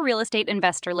help our real estate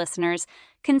investor listeners,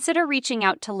 consider reaching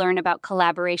out to learn about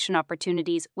collaboration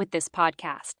opportunities with this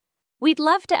podcast. We'd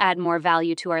love to add more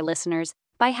value to our listeners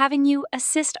by having you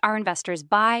assist our investors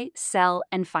buy, sell,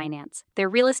 and finance their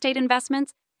real estate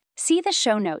investments. See the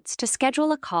show notes to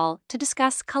schedule a call to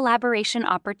discuss collaboration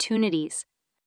opportunities.